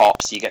 floors of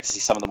props, so you get to see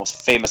some of the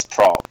most famous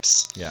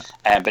props. Yeah.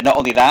 But not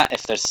only that,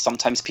 if there's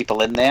sometimes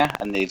people in there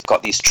and they've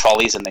got these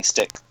trolleys and they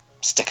stick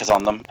stickers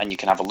on them, and you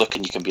can have a look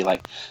and you can be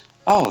like,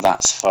 oh,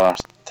 that's for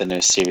the new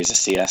series of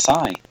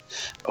CSI.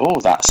 Oh,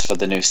 that's for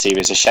the new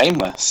series of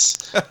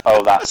Shameless.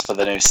 Oh, that's for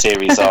the new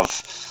series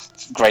of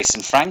Grace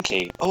and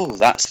Frankie. Oh,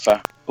 that's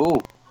for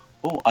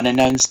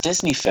unannounced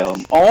Disney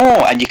film.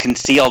 Oh, and you can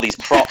see all these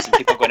props and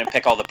people go in and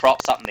pick all the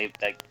props up and they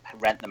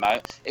rent them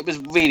out. It was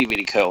really,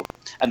 really cool.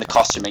 And the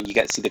costuming, you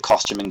get to see the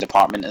costuming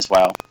department as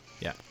well.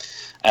 Yeah.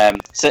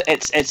 So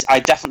it's I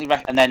definitely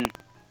and then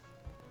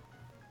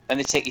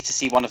they take you to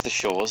see one of the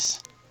shows.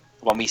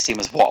 One we see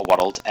was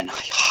Waterworld, and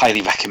I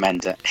highly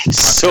recommend it. It's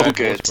so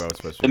good.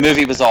 The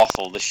movie was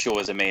awful. The show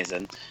is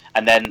amazing.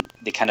 And then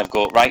they kind of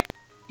go, right,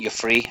 you're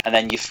free, and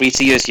then you're free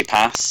to use your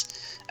pass.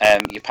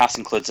 Your pass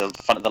includes a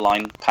front of the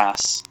line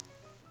pass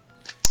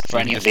for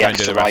any of the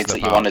extra rides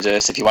that you want to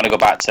do. So if you want to go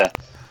back to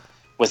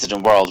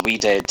Wizarding World, we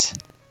did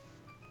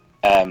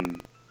oh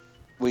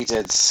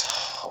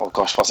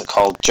gosh, what's it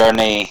called?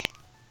 Journey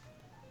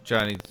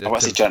I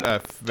want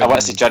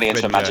to say Journey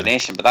into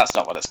Imagination, but that's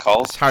not what it's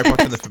called. It's Harry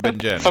Potter and the Forbidden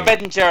Journey.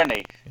 Forbidden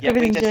Journey. Yeah,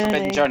 we did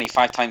Forbidden Journey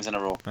 5 times in a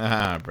row.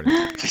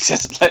 Brilliant. We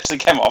just literally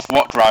came off,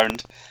 walked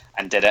round,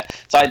 and did it.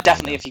 So I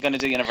definitely, if you're going to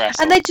do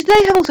Universal. And do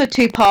they have also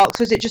 2 parks,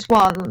 or is it just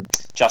one?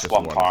 Just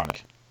one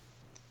park.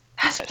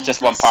 It's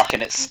just one park,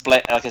 and it's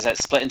split. Like I said,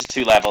 it's split into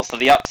 2 levels. So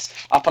the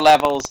upper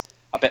levels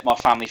a bit more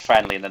family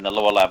friendly, and then the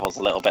lower levels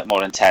a little bit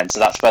more intense.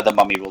 So that's where the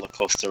Mummy roller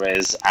coaster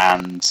is,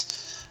 and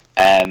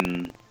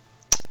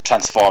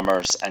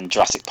Transformers and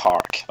Jurassic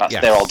Park.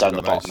 They're all down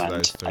the bottom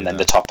end, and then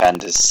the top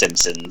end is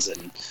Simpsons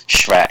and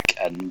Shrek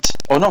and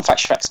in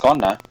fact Shrek's gone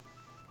now.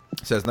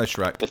 So there's no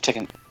Shrek.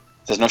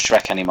 There's no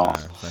Shrek anymore.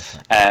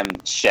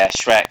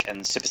 Shrek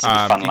and Super Super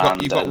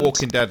Funland. You've got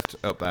Walking Dead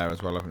up there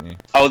as well, haven't you?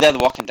 Oh, the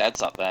Walking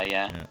Dead's up there.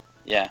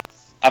 Yeah.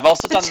 I've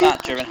also done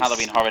that during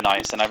Halloween Horror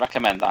Nights, and I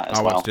recommend that as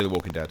well. I want to do the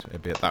Walking Dead.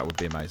 That would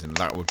be amazing.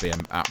 That would be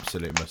an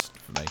absolute must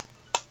for me.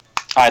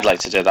 I'd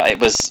like to do that. It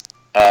was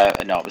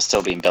it was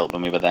still being built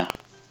when we were there.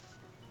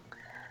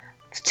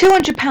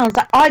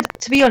 £200.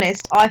 To be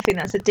honest, I think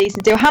that's a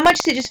decent deal. How much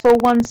is it just for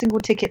one single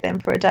ticket then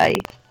for a day?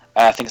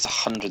 I think it's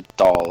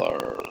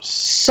 $100.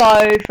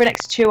 So for an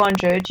extra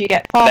 200, you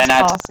get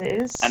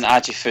passes and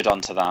add your food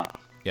onto that.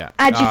 Yeah.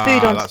 Add your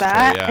food onto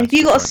that. True, yeah. And if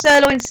you got a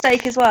sirloin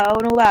steak as well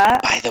and all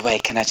that. By the way,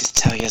 can I just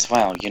tell you as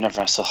well,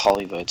 Universal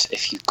Hollywood,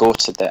 if you go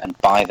to there and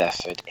buy their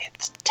food,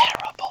 it's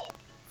terrible.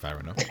 Fair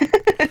enough.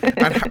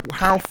 And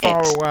how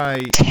far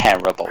away?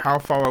 Terrible. How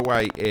far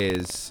away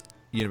is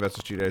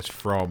Universal Studios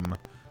from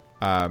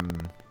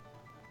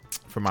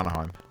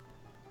Anaheim?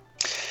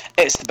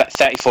 It's about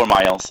 34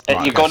 miles.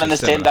 Right, you're going in the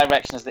same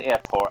direction as the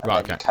airport, and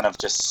then you kind of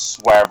just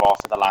swerve off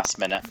at the last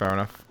minute. Fair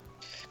enough.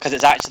 Because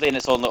it's actually in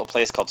its own little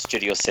place called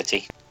Studio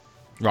City.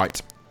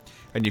 Right.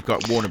 And you've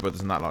got Warner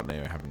Brothers and that lot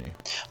near, haven't you?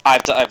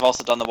 I've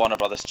also done the Warner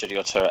Brothers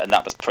studio tour, and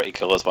that was pretty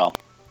cool as well.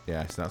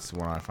 Yeah, so that's the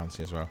one I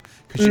fancy as well.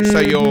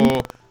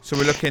 So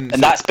we're looking.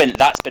 And that's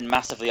been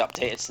massively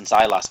updated since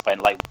I last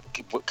went. Like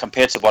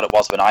compared to what it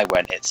was when I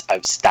went, it's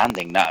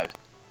outstanding now.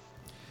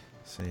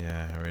 So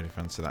yeah, I really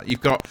fancy that.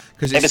 You've got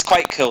it was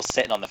quite cool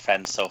sitting on the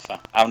friend's sofa.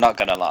 I'm not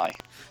gonna lie.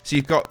 So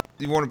you've got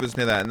the Warner Bros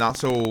near there, and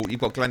that's all. You've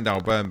got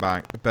Glendale,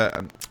 Burbank,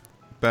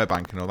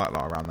 and all that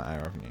lot around that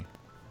area, haven't you?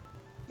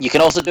 You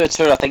can also do a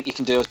tour. I think you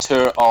can do a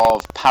tour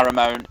of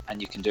Paramount,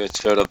 and you can do a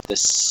tour of the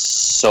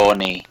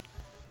Sony.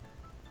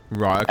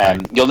 Right. Okay.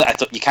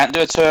 You can't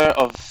do a tour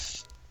of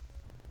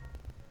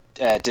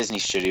Disney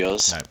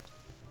Studios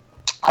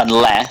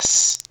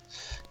unless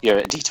you're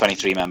a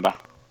D23 member.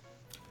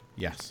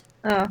 Yes.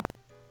 Oh.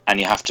 And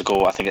you have to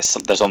go. I think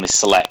there's only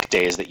select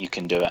days that you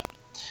can do it.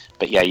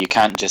 But yeah, you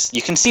can't just.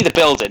 You can see the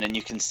building and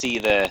you can see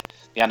the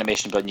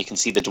animation building. You can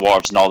see the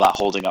dwarves and all that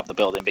holding up the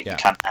building, but you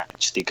can't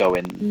actually go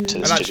into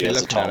the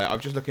studios at all. I'm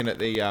just looking at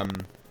the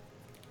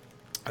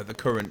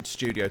current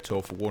studio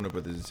tour for Warner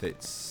Brothers.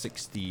 It's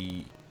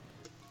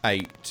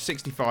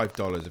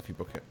 $65 if you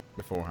book it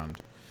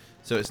beforehand.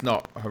 So it's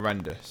not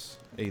horrendous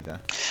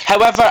either.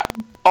 However,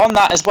 on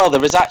that as well,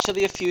 there is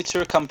actually a few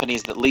tour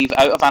companies that leave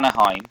out of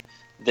Anaheim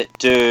that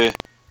do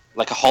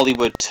like a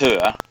Hollywood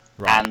tour,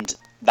 and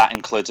that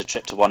includes a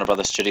trip to Warner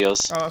Brothers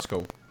Studios. Oh, that's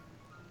cool.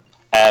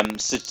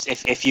 So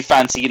if you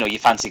fancy, you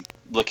fancy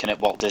looking at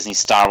Walt Disney's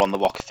star on the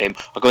Walk of Fame,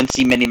 or going to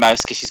see Minnie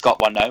Mouse because she's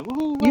got one now.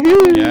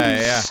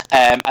 Yeah.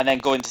 And then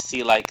going to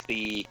see like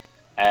the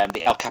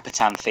El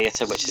Capitan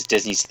Theatre, which is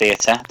Disney's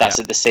theatre. That's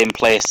at the same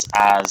place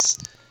as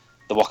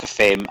the Walk of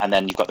Fame, and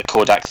then you've got the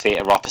Kodak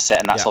Theatre opposite,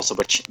 and that's also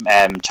where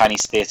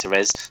Chinese theatre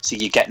is. So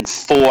you're getting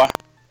four.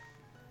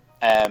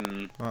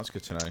 Well, that's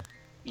good to know.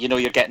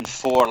 You're getting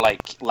four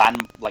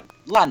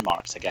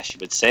landmarks, I guess you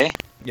would say.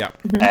 Yeah.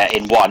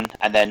 In one,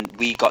 and then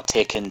we got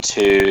taken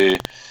to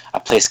a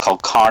place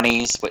called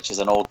Carney's, which is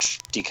an old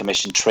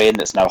decommissioned train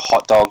that's now a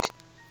hot dog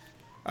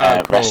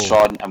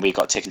restaurant, and we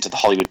got taken to the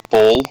Hollywood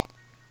Bowl,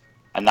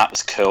 and that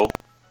was cool.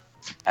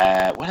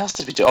 What else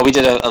did we do? Oh, we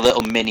did a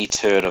little mini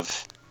tour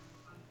of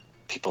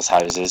people's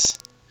houses,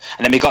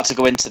 and then we got to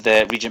go into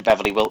the Regent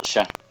Beverly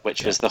Wiltshire,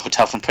 which was the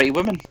hotel from Pretty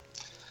Woman.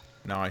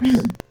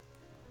 Nice.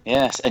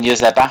 Yes, and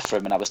use their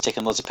bathroom, and I was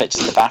taking loads of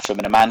pictures of the bathroom,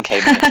 and a man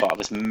came in and thought I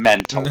was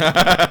mental.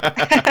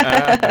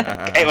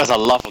 It was a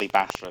lovely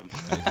bathroom.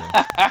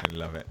 I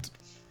love it.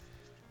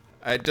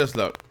 It does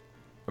look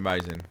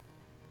amazing.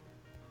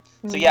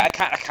 So yeah, I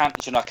can't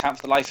for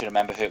the life of me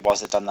remember who it was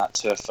that done that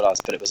tour for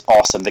us, but it was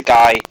awesome. The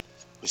guy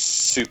was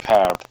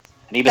superb,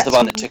 and he was the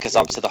one that took us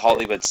up to the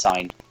Hollywood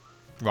sign.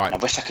 Right. And I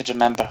wish I could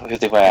remember who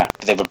they were,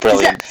 but they were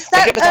brilliant. I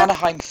think it was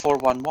Anaheim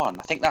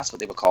 411. I think that's what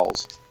they were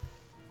called.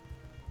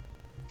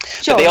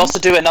 But they also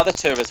do another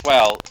tour as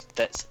well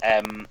that's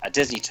a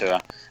Disney tour,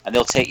 and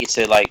they'll take you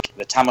to like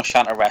the Tam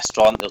O'Shanter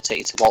restaurant, they'll take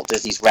you to Walt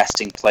Disney's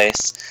resting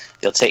place,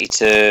 they'll take you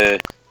to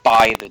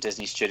the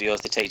Disney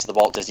Studios, they take you to the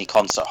Walt Disney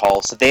Concert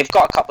Hall. So they've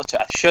got a couple of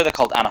tours. I'm sure they're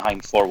called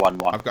Anaheim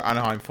 411. I've got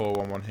Anaheim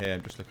 411 here.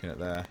 I'm just looking at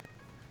their.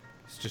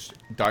 It's just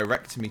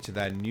directing me to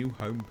their new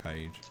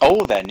homepage.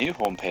 Oh, their new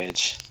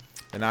homepage.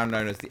 They're now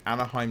known as the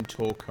Anaheim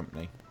Tour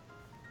Company.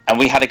 And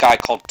we had a guy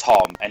called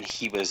Tom, and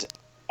he was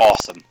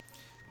awesome.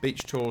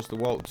 Beach Tours, the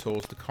Walt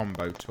Tours, the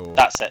Combo Tour.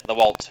 That's it, the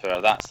Walt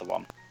Tour, that's the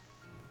one.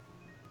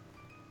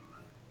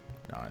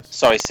 Nice.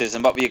 Sorry,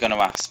 Susan, what were you going to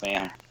ask me?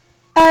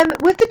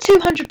 With the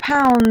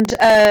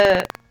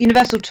 £200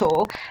 Universal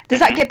tour, does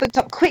that get booked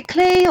up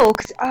quickly, or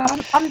cause,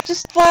 I'm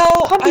just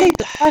can't believe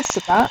the price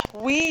of that.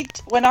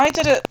 When I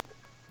did it,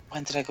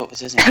 when did I go to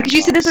Disney? Because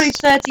you said there's only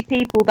 30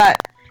 people that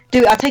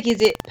do it. I take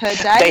it, is it per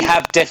day? They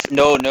have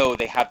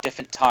they have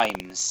different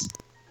times.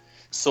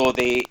 So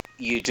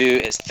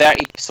it's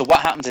 30. So what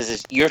happens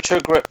is your tour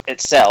group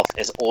itself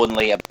is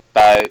only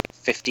about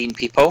 15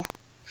 people.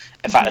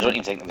 In fact, I don't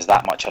even think it was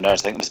that much on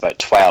ours. I think it was about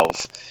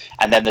 12.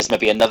 And then there's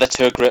maybe another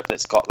tour group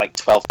that's got like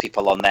 12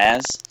 people on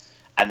theirs.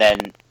 And then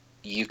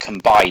you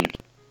combine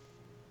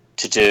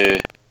to do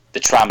the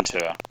tram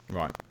tour.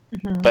 Right.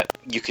 Mm-hmm. But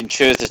you can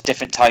choose, there's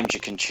different times you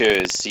can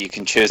choose. So you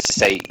can choose to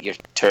say your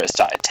tour to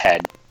start at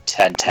 10,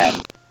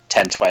 10:10,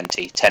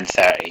 10:20,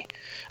 10:30.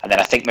 And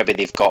then I think maybe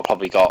they've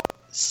probably got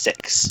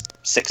six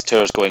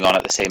tours going on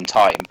at the same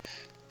time.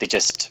 They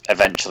just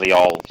eventually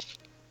all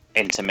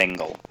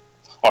intermingle,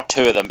 or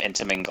two of them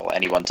intermingle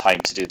any one time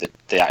to do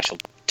the actual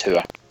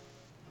tour.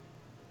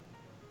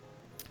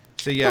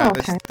 So yeah,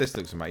 this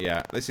looks amazing.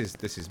 Yeah, this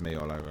is me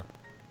all over.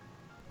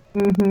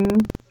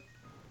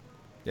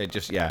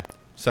 Yeah,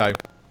 So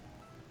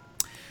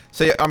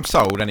yeah, I'm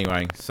sold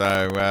anyway.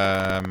 So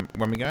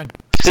when we going?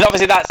 So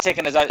obviously that's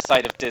taken us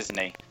outside of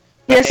Disney.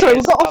 Yeah, sorry,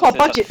 we've got off our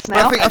budgets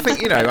now. I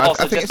think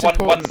also, I think just it's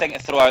one thing to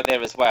throw out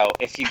there as well.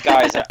 If you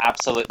guys are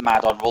absolute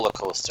mad on roller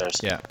coasters,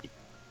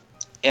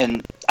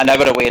 in an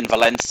hour away in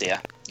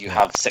Valencia, you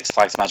have Six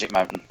Flags Magic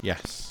Mountain.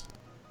 Yes.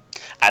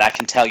 And I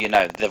can tell you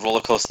now, the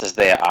roller coasters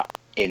there are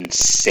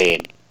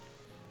insane.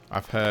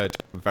 I've heard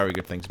very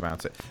good things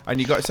about it. And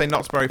you got to say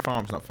Knott's Berry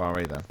Farm's not far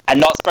either. And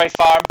Knott's Berry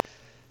Farm,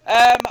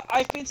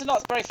 I've been to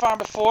Knott's Berry Farm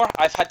before.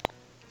 I've had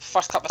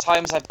first couple of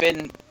times I've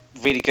been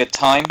really good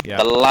time. Yeah.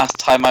 The last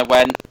time I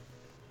went,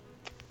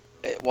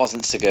 it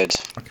wasn't so good.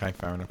 Okay,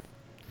 fair enough.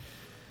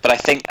 But I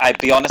think, I'd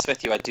be honest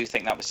with you, I do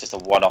think that was just a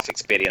one-off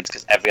experience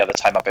because every other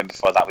time I've been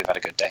before that, we've had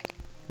a good day.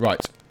 Right.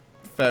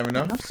 Fair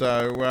enough.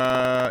 So,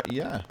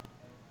 yeah.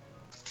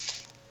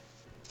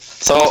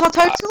 So what's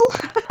our total?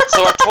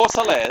 So our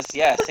total is,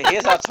 yes,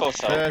 here's our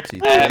total. 33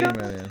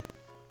 million.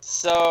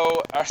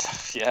 So,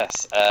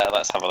 yes,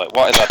 let's have a look.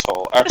 What is our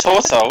total? Our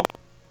total,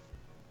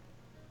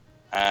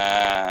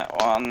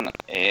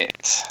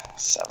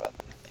 187.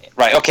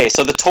 Right, okay,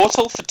 so the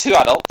total for 2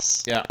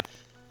 adults, Yeah.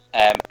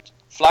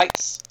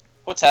 flights,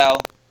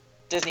 hotel,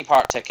 Disney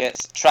park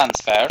tickets,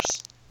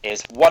 transfers,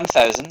 is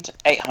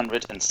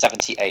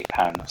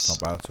 £1,878. That's not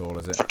bad at all,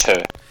 is it? For 2.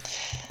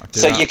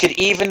 So that. you could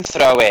even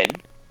throw in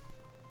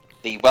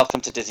the Welcome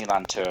to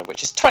Disneyland tour,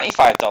 which is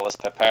 $25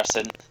 per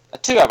person, a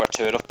 2-hour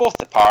tour of both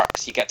the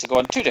parks. You get to go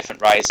on 2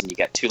 different rides, and you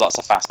get 2 lots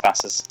of fast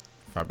passes.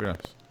 Fabulous.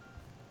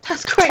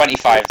 That's great.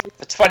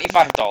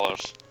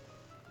 $25.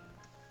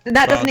 And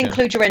that doesn't Okay.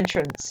 include your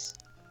entrance.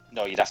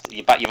 No, you'd have to.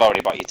 You've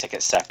already bought your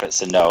tickets separate,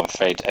 so no, I'm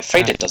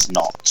afraid it does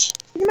not.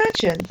 Can you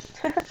imagine?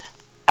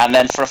 And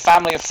then for a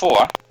family of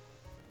 4,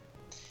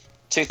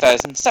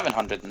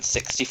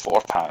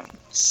 £2,764,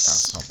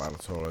 That's not bad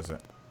at all, is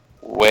it?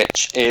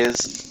 which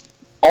is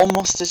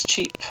almost as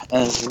cheap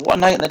as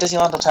one night in the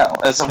Disneyland Hotel,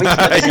 as a week in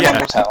the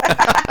Disneyland Hotel.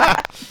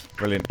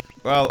 Brilliant.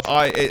 Well,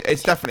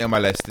 it's definitely on my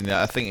list, and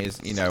I think it's,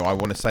 I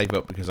want to save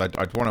up because I'd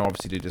want to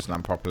obviously do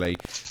Disneyland properly.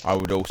 I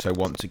would also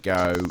want to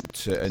go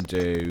to and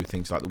do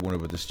things like the Warner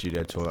Brothers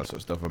Studio Tour, that sort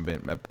of stuff. I'm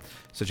being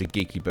such a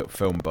geeky but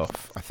film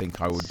buff. I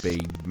think I would be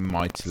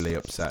mightily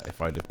upset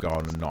if I'd have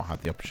gone and not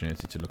had the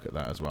opportunity to look at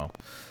that as well.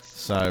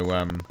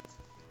 So,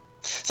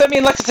 So I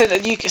mean, like I said,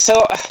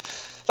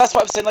 that's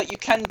what I'm saying. Like you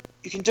can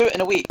do it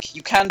in a week.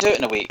 You can do it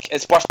in a week.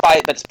 It's worth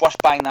buying, but it's worth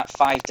buying that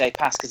 5-day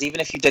pass because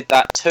even if you did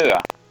that tour,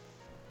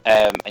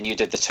 and you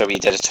did the tour, you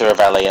did a tour of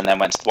LA and then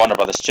went to the Warner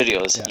Brothers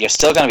Studios, you're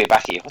still going to be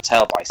back at your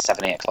hotel by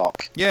 7-8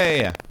 o'clock.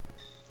 Yeah.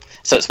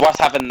 So it's worth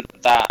having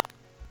that.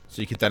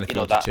 So you could then, if you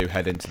wanted to,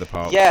 head into the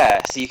park.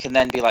 Yeah. So you can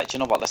then be like, do you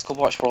know what? Let's go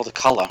watch World of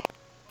Color.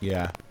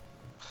 Yeah.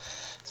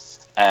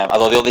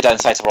 Although the only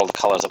downside to World of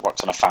Color is it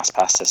works on a fast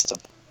pass system.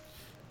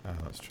 Oh,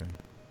 that's true.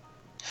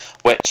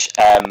 Which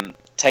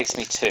takes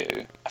me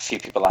to a few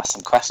people asked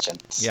some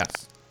questions.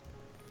 Yes.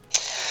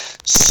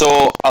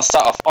 So I'll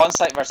start off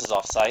on-site versus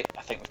off-site.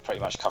 I think we've pretty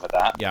much covered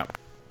that. Yeah.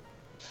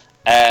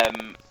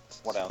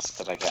 What else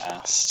did I get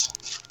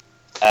asked?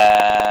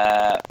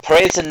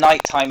 Parades and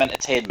nighttime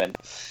entertainment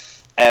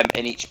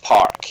in each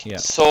park. Yeah.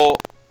 So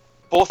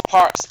both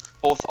parks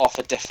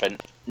offer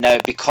different. Now,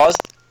 because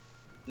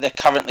they're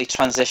currently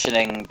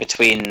transitioning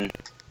between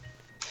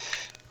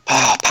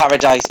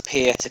Paradise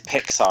Pier to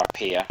Pixar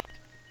Pier,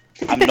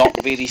 I'm not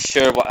really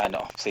sure what.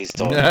 No, please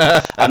don't.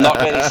 I'm not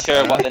really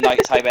sure what the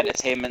nighttime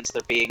entertainments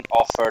that are being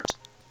offered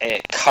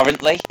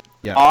currently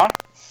are.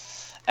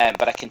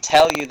 But I can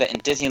tell you that in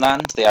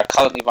Disneyland they are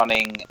currently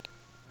running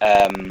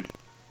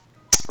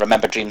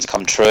Remember Dreams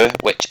Come True,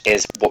 which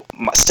is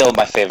still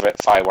my favourite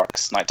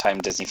fireworks, nighttime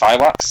Disney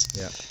fireworks.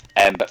 Yeah.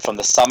 But from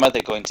the summer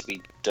they're going to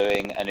be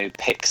doing a new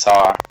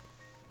Pixar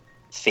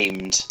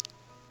themed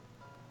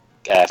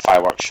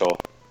fireworks show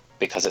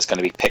because it's going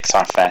to be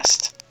Pixar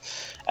Fest.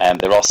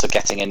 They're also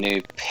getting a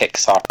new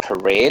Pixar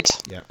parade,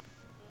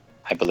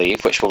 I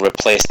believe, which will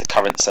replace the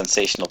current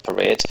Sensational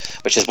Parade,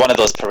 which is one of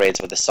those parades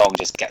where the song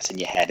just gets in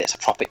your head. It's a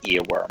proper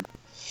earworm.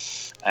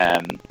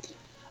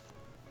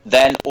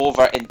 Then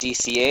over in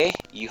DCA,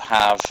 you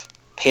have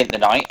Paint the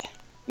Night.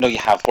 No, you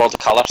have World of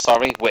Colour,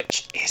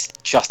 which is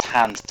just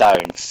hands down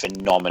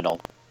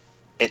phenomenal.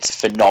 It's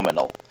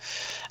phenomenal.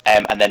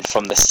 And then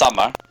from the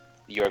summer,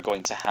 you're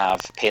going to have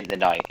Paint the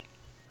Night,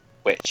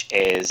 which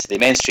is the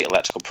Main Street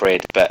Electrical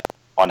Parade, but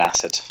on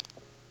acid.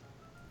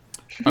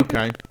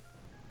 Okay.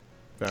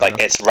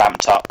 It's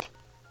ramped up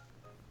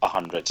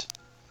 100.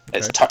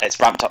 Okay. It's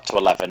ramped up to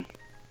 11.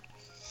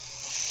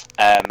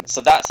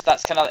 So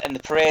that's kind of in the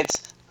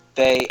parades.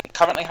 They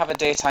currently have a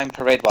daytime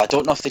parade. Well, I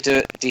don't know if they do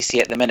it at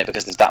DCA at the minute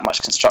because there's that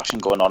much construction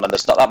going on, and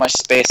there's not that much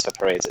space for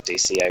parades at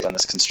DCA when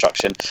there's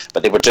construction.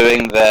 But they were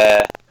doing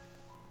the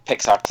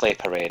Pixar Play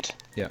Parade.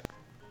 Yeah.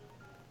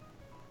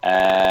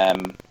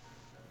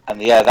 And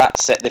yeah,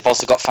 that's it. They've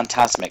also got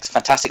Fantasmic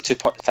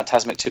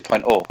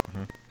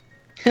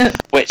 2.0,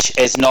 which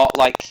is not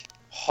like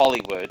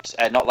Hollywood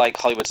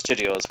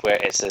Studios where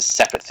it's a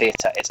separate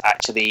theatre. It's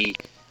actually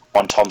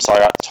on Tom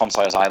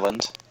Sawyer's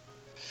Island,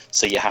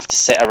 so you have to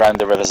sit around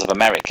the rivers of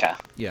America.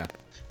 Yeah.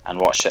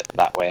 And watch it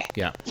that way.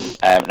 Yeah.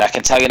 And I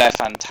can tell you now,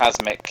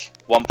 Fantasmic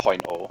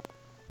 1.0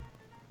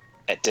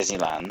 at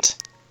Disneyland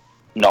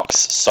knocks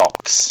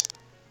socks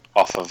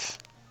off of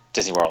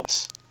Disney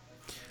World's.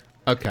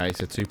 Okay,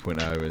 so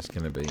 2.0 is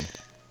going to be...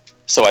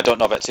 So I don't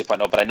know about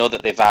 2.0, but I know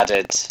that they've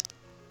added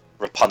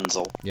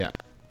Rapunzel. Yeah.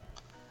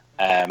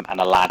 And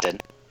Aladdin.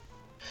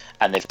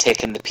 And they've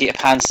taken the Peter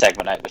Pan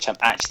segment out, which I'm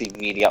actually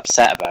really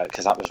upset about,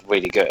 because that was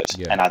really good.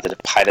 Yeah. And added a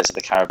Pirates of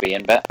the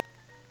Caribbean bit.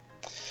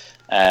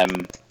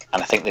 And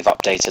I think they've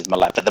updated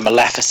Maleficent. But the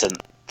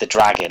Maleficent, the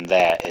dragon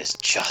there, is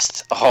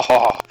just...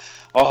 Oh,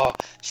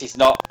 she's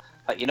not...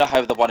 like, you know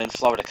how the one in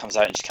Florida comes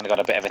out and she's kind of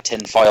got a bit of a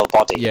tin foil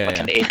body, like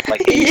an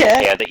angel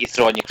hair that you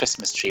throw on your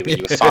Christmas tree when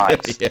you were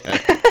 5. This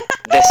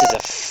is a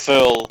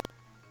full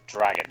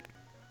dragon.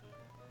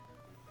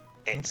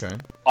 It's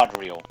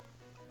unreal.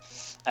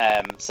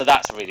 So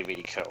that's really,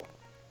 really cool.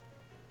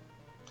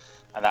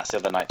 And that's the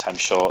other nighttime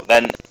show.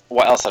 Then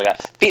what else have I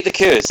got? Beat the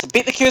Queues.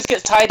 Beat the Queues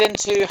gets tied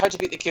into How to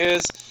Beat the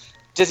Queues.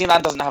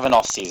 Disneyland doesn't have an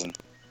off season.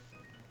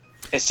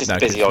 It's just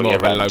busy all year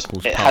round.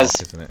 It has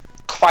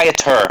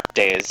quieter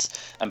days,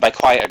 and by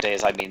quieter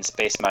days I mean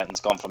Space Mountain's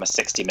gone from a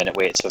 60-minute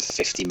wait to a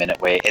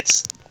 50-minute wait.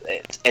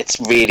 It's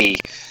really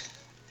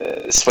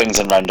swings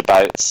and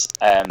roundabouts.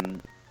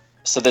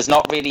 So there's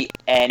not really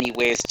any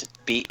ways to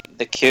beat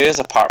the queues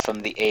apart from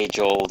the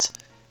age-old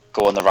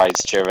go on the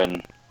rides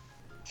during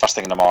first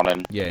thing in the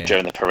morning,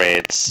 during the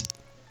parades,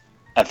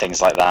 and things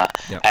like that.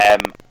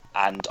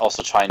 And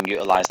also try and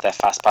utilise their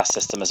FastPass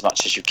system as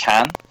much as you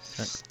can,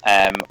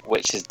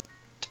 which is...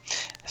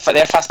 For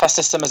their FastPass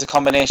system is a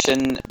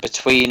combination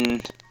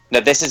between... Now,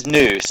 this is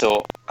new,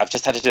 so I've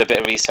just had to do a bit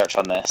of research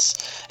on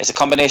this. It's a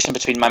combination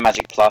between My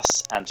Magic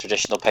Plus and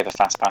traditional paper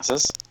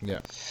FastPasses.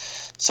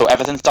 So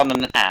everything's done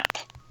on an app.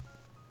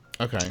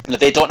 Now,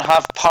 they don't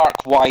have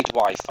park-wide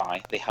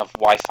Wi-Fi. They have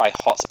Wi-Fi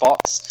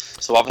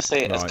hotspots. So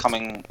obviously, it's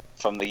coming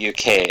from the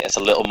UK. It's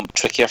a little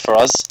trickier for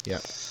us.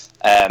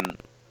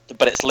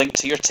 But it's linked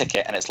to your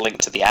ticket, and it's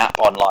linked to the app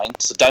online.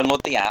 So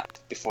download the app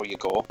before you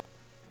go.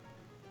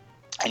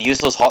 And use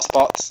those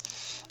hotspots,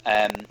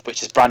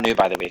 which is brand new,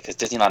 by the way, because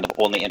Disneyland have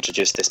only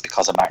introduced this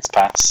because of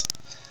MaxPass.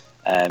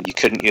 You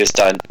couldn't use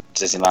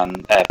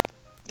Disneyland.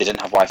 They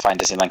didn't have Wi-Fi in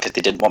Disneyland because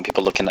they didn't want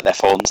people looking at their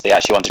phones. They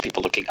actually wanted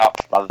people looking up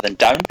rather than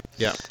down.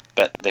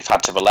 But they've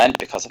had to relent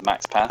because of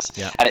MaxPass.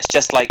 And it's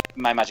just like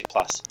My Magic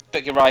Plus.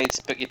 Book your rides,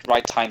 book your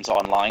ride times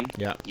online.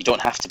 You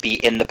don't have to be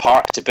in the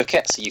park to book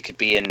it. So you could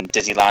be in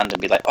Disneyland and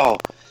be like, oh,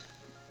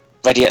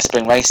 Ready at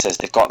Spring Races,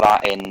 they've got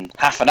that in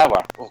half an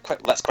hour. Oh,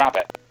 quick, let's grab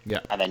it.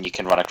 And then you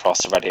can run across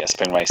to Ready at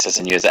Spring Races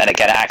and use it. And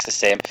again, it acts the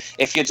same.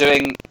 If you're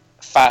doing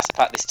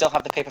FastPass, they still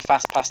have the paper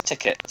FastPass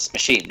tickets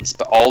machines,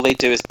 but all they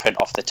do is print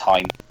off the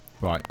time.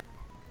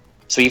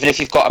 So even if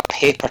you've got a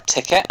paper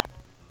ticket,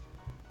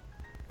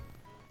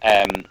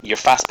 your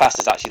FastPass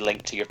is actually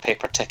linked to your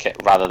paper ticket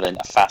rather than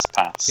a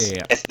FastPass.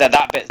 It's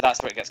that bit,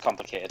 that's where it gets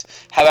complicated.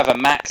 However,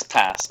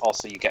 MaxPass,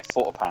 also you get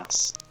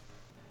PhotoPass.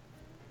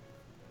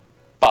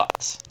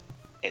 But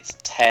it's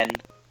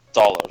 $10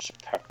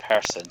 per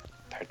person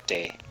per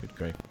day. Good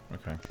grief.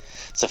 Okay.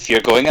 So if you're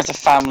going as a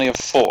family of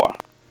 4,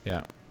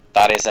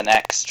 that is an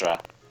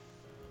extra.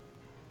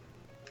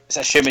 It's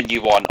assuming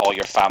you want all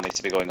your family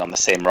to be going on the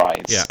same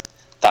rides.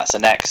 That's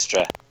an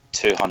extra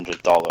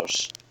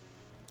 $200.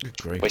 Good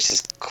grief. Which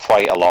is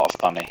quite a lot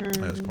of money. That's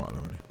quite a lot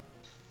of money.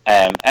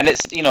 And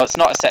it's it's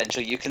not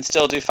essential. You can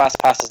still do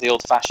FastPass as the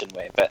old-fashioned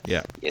way, but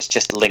it's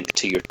just linked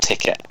to your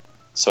ticket.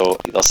 So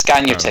they'll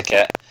scan your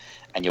ticket,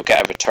 and you'll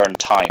get a return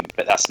time,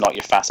 but that's not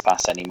your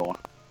FastPass anymore.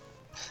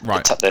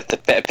 The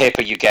bit of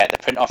paper you get, the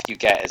print off you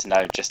get, is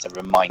now just a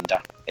reminder.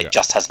 It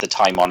just has the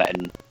time on it,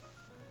 and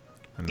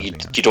you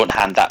don't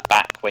hand that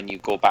back when you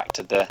go back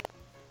to the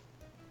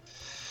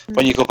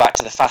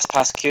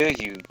FastPass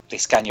queue. They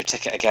scan your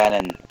ticket again,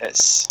 and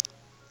it's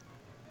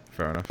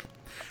fair enough.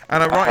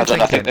 And I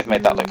think they've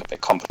made that look a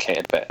bit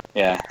complicated, but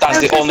that's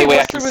the only way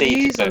I can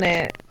see.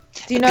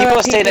 Do you know people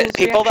are saying that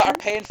people that are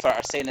paying for it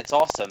are saying it's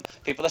awesome.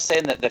 People are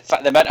saying that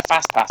the amount of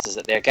fast passes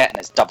that they're getting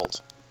is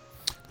doubled.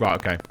 Right.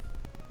 Okay.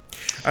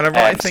 And I'm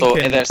right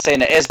thinking... So they're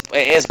saying it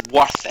is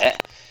worth it.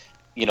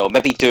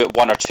 Maybe do it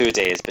 1 or 2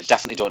 days, but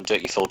definitely don't do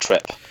it your full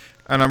trip.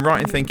 And I'm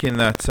right in thinking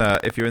that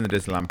if you're in the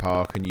Disneyland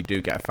park and you do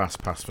get a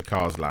fast pass for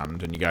Cars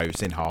Land and you go,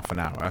 it's in half an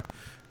hour,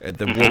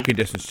 the walking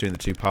distance between the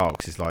two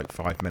parks is like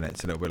 5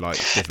 minutes, and it'll be like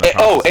it's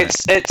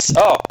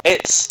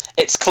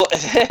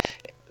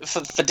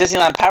for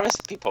Disneyland Paris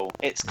people,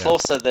 it's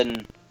closer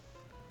than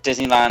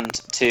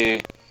Disneyland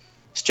to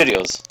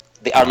Studios.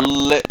 They are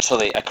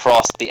literally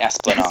across the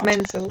Esplanade. That's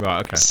mental. Right,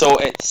 okay. So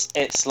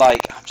it's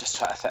like, I'm just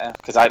trying to think,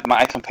 because I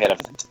compare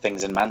everything to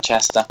things in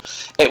Manchester.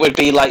 It would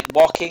be like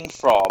walking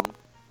from.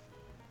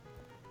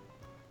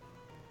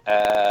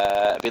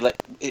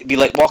 It'd be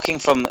like walking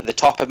from the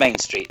top of Main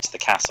Street to the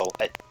castle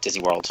at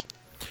Disney World.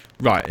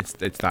 Right,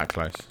 it's that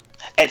close.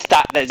 It's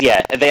that, the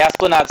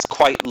Esplanade's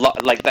quite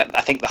like that.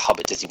 I think the hub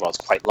at Disney World's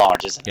quite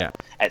large, isn't it?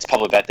 It's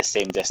probably about the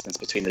same distance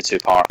between the two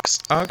parks.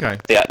 Oh, okay.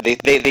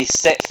 They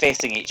sit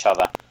facing each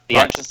other. The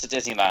entrance to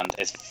Disneyland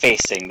is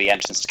facing the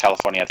entrance to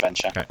California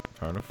Adventure. Okay,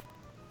 fair enough.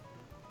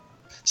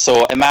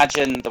 So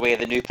imagine the way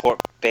the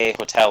Newport Bay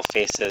Hotel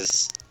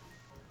faces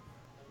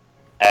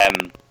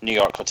New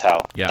York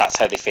Hotel. That's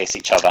how they face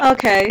each other.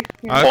 Okay.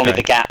 Only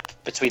the gap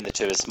between the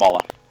two is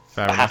smaller.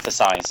 Fair enough. Half the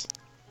size.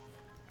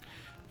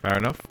 Fair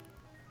enough.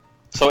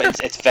 So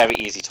it's very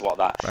easy to walk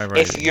that.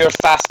 Very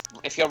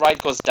if your ride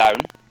goes down,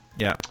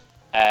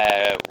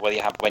 when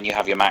you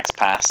have your Max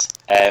Pass,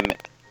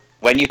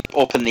 when you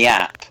open the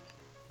app,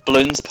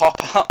 balloons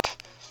pop up,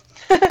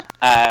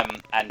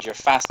 and your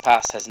Fast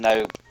Pass has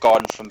now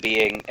gone from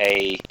being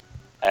a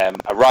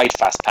ride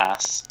Fast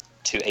Pass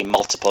to a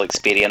multiple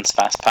experience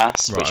fast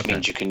pass, which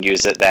means you can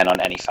use it then on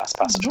any fast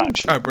pass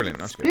attraction. Oh, brilliant!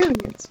 That's good.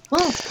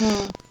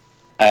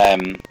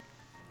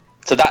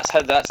 So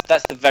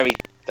that's the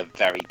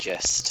very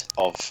gist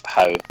of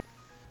how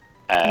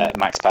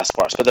Max Pass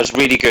works. But there's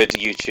really good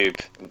YouTube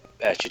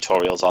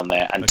tutorials on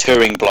there, and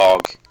Touring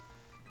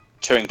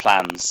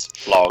Plans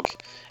blog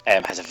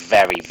has a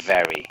very,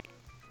 very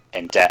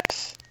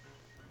in-depth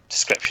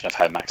description of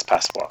how Max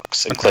Pass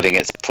works, including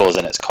its pros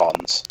and its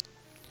cons.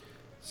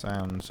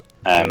 Sounds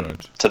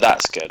good. So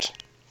that's good.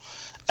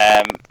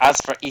 As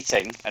for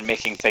eating and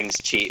making things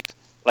cheap,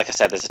 like I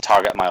said, there's a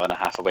Target a mile and a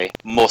half away.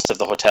 Most of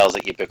the hotels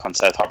that you book on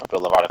South Harbour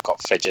Boulevard have got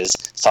fridges.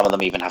 Some of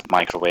them even have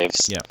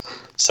microwaves. Yeah.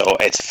 So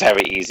it's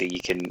very easy.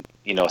 You can,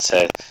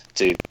 to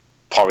do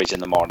porridge in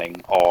the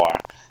morning or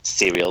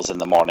cereals in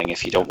the morning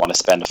if you don't want to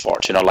spend a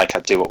fortune, or like I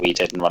do what we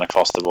did and run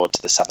across the road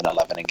to the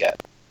 7-Eleven and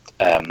get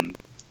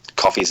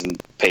coffees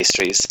and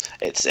pastries.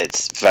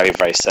 It's very,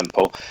 very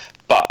simple.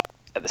 But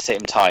at the same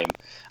time,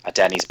 a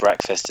Denny's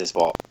breakfast is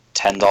what,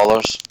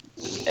 $10?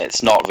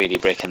 It's not really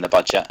breaking the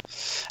budget.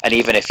 And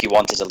even if you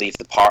wanted to leave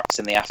the parks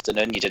in the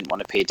afternoon, you didn't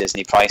want to pay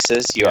Disney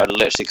prices, you are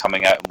literally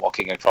coming out and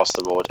walking across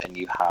the road and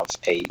you have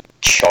a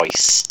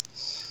choice.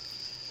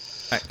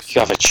 Excellent.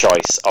 You have a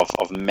choice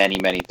of many,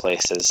 many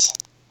places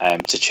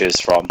to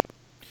choose from.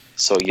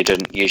 So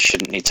you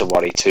shouldn't need to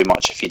worry too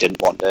much if you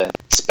didn't want to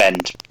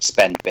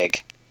spend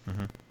big.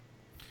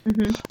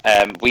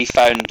 We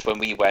found when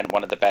we went,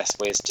 one of the best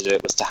ways to do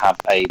it was to have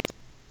a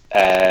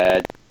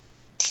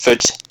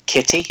food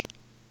kitty.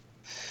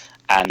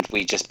 And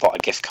we just bought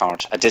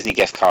a Disney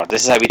gift card.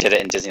 This is how we did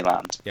it in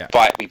Disneyland. Yeah.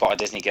 But we bought a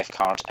Disney gift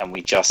card, and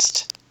we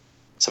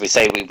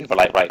say we were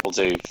like, right, we'll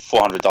do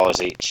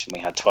 $400 each, and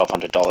we had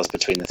 $1,200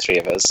 between the three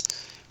of us.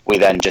 We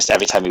then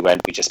every time we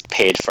went, we just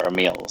paid for our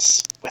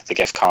meals with the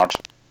gift card.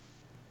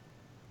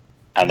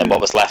 And then what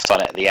was left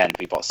on it at the end,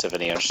 we bought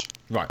souvenirs.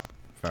 Right.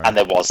 And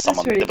there was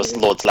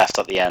loads left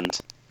at the end.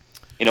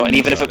 And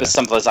even if it was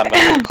simple as I'm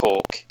going to have a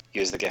Coke,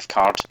 use the gift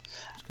card.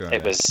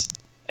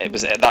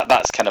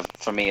 That's kind of,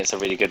 for me, it's a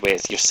really good way.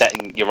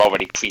 You're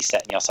already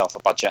pre-setting yourself a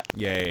budget.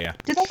 Yeah.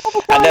 Do they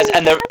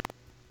have a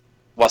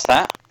what's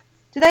that?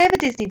 Do they have a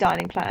Disney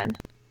dining plan?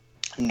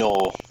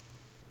 No,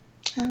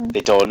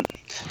 they don't.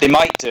 They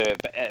might do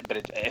it,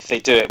 but if they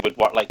do, it would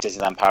work like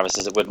Disneyland Paris.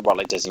 It wouldn't work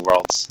like Disney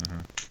World's.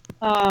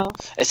 Oh.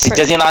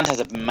 Disneyland has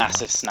a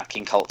massive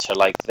snacking culture.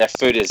 Like, their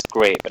food is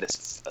great, but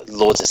it's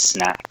loads of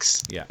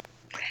snacks. Yeah.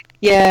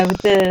 Yeah,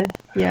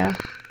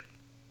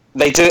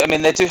 They do. I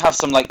mean, they do have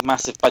some like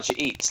massive budget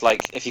eats.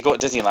 Like, if you go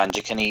to Disneyland,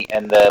 you can eat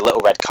in the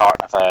little red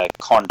cart of a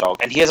corn dog.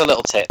 And here's a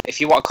little tip: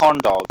 if you want a corn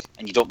dog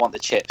and you don't want the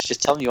chips,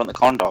 just tell them you want the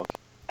corn dog,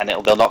 and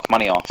they'll knock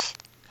money off.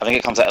 I think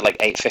it comes out at like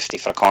 $8.50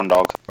 for a corn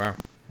dog. Wow.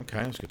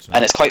 Okay, that's good to know.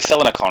 And it's quite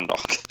filling, a corn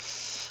dog.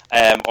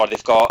 Or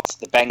they've got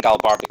the Bengal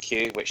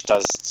barbecue, which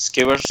does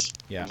skewers.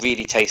 Yeah.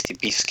 Really tasty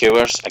beef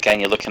skewers. Again,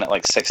 you're looking at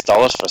like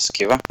 $6 for a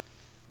skewer.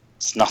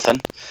 It's nothing.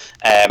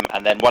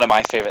 And then one of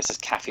my favourites is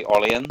Cafe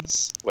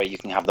Orleans, where you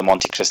can have the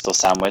Monte Cristo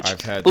sandwich.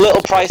 I've heard a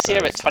little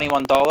pricier at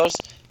 $21,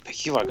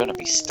 but you are going to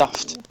be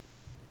stuffed.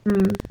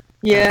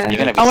 Yeah. You're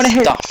going to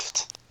be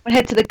stuffed. I want to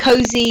head to the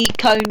Cozy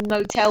Cone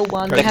Motel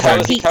one. They have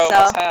Cozy pizza. Cone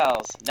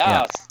Hotels.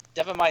 No,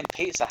 never mind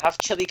pizza. Have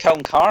chili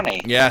cone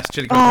carne. Yes,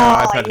 chili cone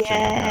carne. I've had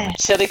a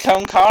chili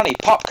cone carne.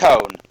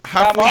 Popcorn.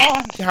 Come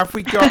on. Have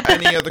we got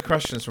any other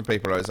questions from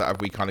people, or have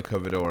we kind of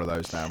covered all of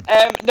those now?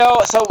 No.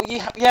 So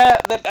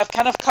I've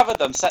kind of covered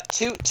them. So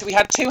we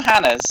had two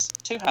Hannahs.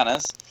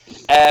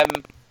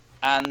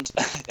 And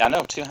I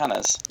know two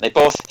Hannahs.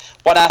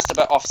 One asked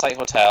about off-site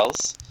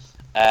hotels,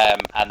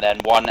 and then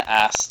one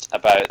asked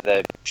about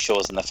the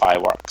shows and the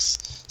fireworks.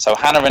 So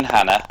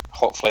Hannah,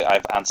 hopefully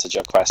I've answered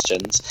your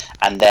questions.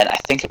 And then I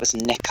think it was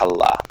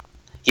Nicola.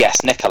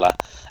 Yes, Nicola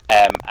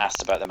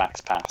asked about the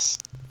Max Pass.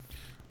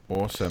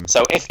 Awesome.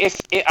 So if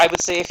I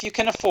would say if you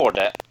can afford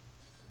it,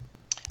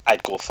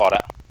 I'd go for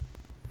it.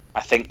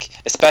 I think,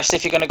 especially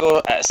if you're going to go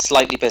at a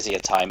slightly busier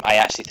time, I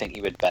actually think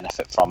you would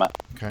benefit from it.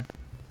 Okay.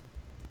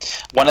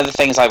 One of the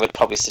things I would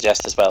probably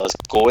suggest as well is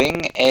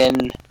going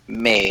in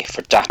May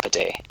for Dapper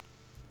Day.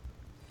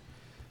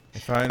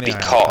 If only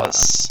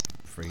because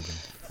freedom.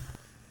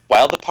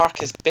 While the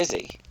park is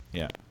busy,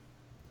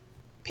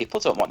 people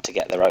don't want to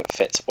get their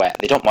outfits wet.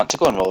 They don't want to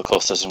go on roller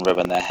coasters and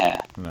ruin their hair.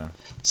 No.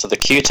 So the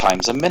queue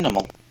times are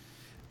minimal.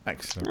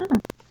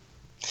 Excellent.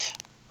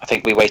 I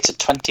think we waited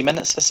 20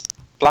 minutes for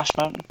Splash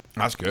Mountain.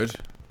 That's good.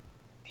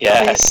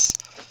 Yes.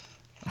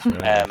 That's really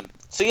good.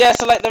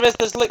 So like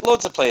there's like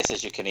loads of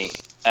places you can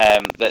eat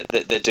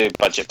that do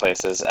budget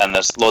places, and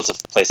there's loads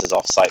of places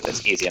off site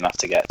that's easy enough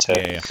to get to.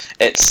 Yeah.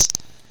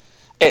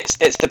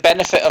 It's the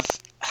benefit of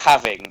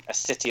having a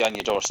city on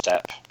your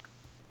doorstep.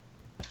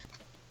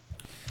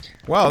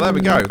 Well, there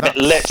we go. That's,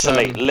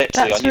 literally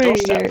on your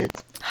doorstep. Good.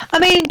 I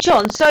mean,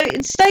 John, so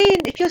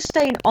if you're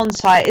staying on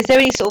site, is there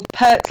any sort of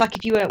perks? Like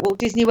if you were at Walt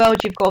Disney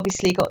World, you've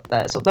obviously got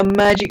the sort of the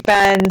magic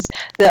bands,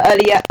 the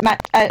early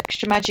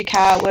extra magic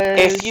hours.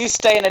 If you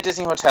stay in a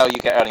Disney hotel, you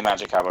get early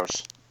magic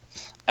hours.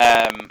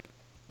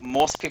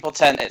 most people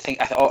tend. I think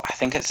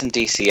it's in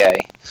DCA.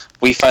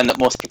 We found that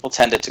most people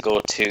tended to go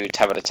to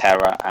Tower of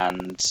Terror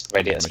and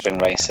Radiator Spring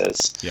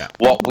Races. Yeah.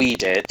 What we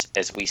did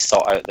is we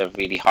sought out the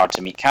really hard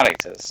to meet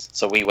characters.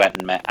 So we went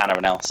and met Anna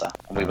and Elsa,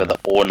 and we were the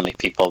only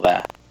people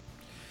there.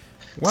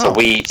 Wow. So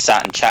we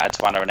sat and chatted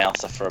to Anna and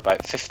Elsa for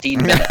about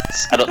 15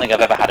 minutes. I don't think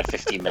I've ever had a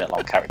 15-minute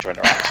long character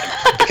interaction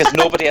because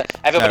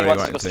everybody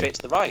wanted to go straight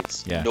to the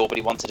rides. Yeah. Nobody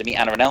wanted to meet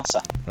Anna and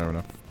Elsa. Fair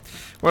enough.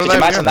 Well, Could you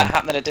imagine that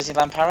happening at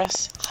Disneyland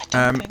Paris? I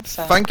don't think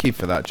so. Thank you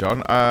for that,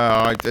 John.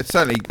 I've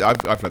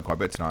learned quite a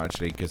bit tonight,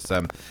 actually, because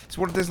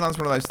Disneyland's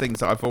one of those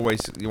things that I've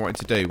always wanted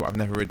to do, but I've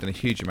never really done a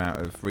huge amount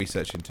of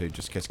research into,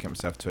 just in case I get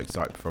myself too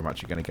excited before I'm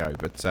actually going to go.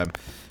 But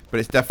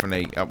it's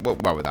definitely,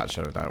 well, without a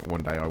shadow of doubt,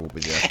 one day I will be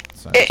there.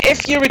 So,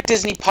 if you're a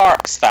Disney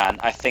Parks fan,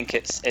 I think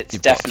it's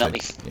definitely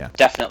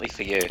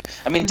for you.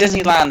 I mean,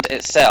 Disneyland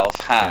itself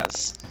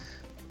has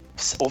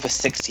over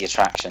 60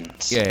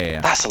 attractions.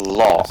 Yeah. That's a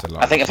lot.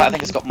 I think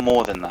it's got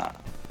more than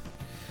that.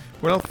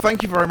 Well,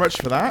 thank you very much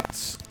for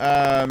that.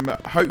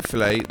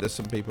 Hopefully, there's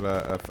some people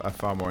are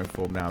far more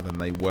informed now than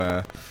they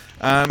were.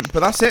 But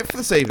that's it for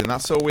this evening.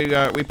 That's all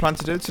we plan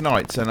to do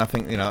tonight. And I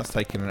think that's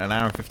taken an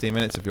hour and 15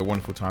 minutes of your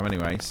wonderful time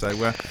anyway. So,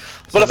 well,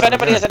 if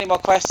anybody has any more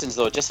questions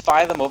though, just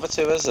fire them over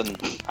to us, and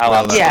I'll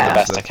answer them the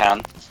best I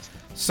can.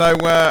 So,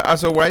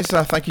 as always,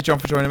 thank you, John,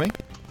 for joining me.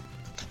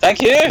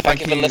 Thank you.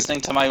 Thank you for listening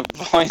to my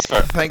voice for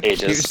ages. Thank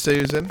you,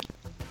 Susan.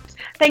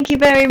 Thank you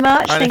very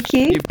much. And Thank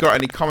you. If you've got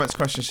any comments,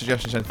 questions,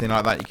 suggestions, anything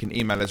like that, you can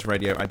email us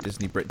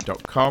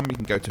radio@disneybrit.com. You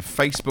can go to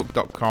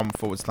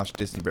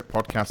facebook.com/DisneyBrit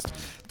podcast.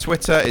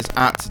 Twitter is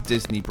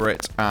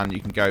 @DisneyBrit, and you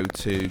can go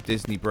to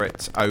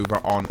DisneyBrit over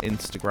on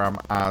Instagram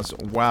as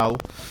well.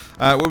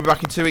 We'll be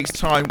back in 2 weeks'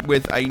 time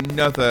with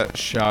another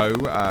show.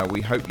 We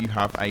hope you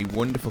have a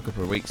wonderful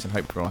couple of weeks, and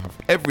hopefully we'll have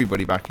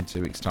everybody back in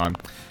 2 weeks' time.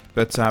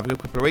 But have a good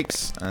couple of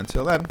weeks.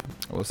 Until then,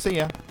 we'll see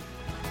ya.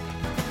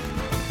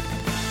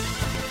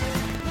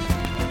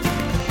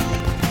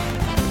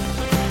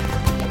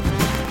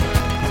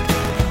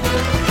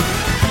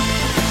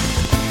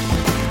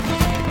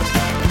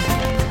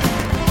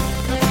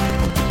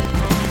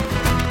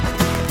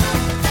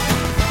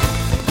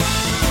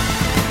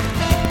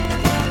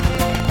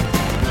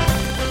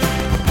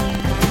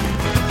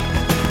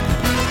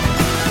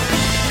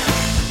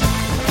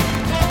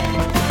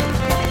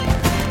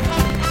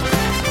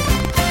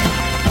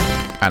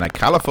 And a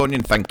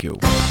Californian thank you.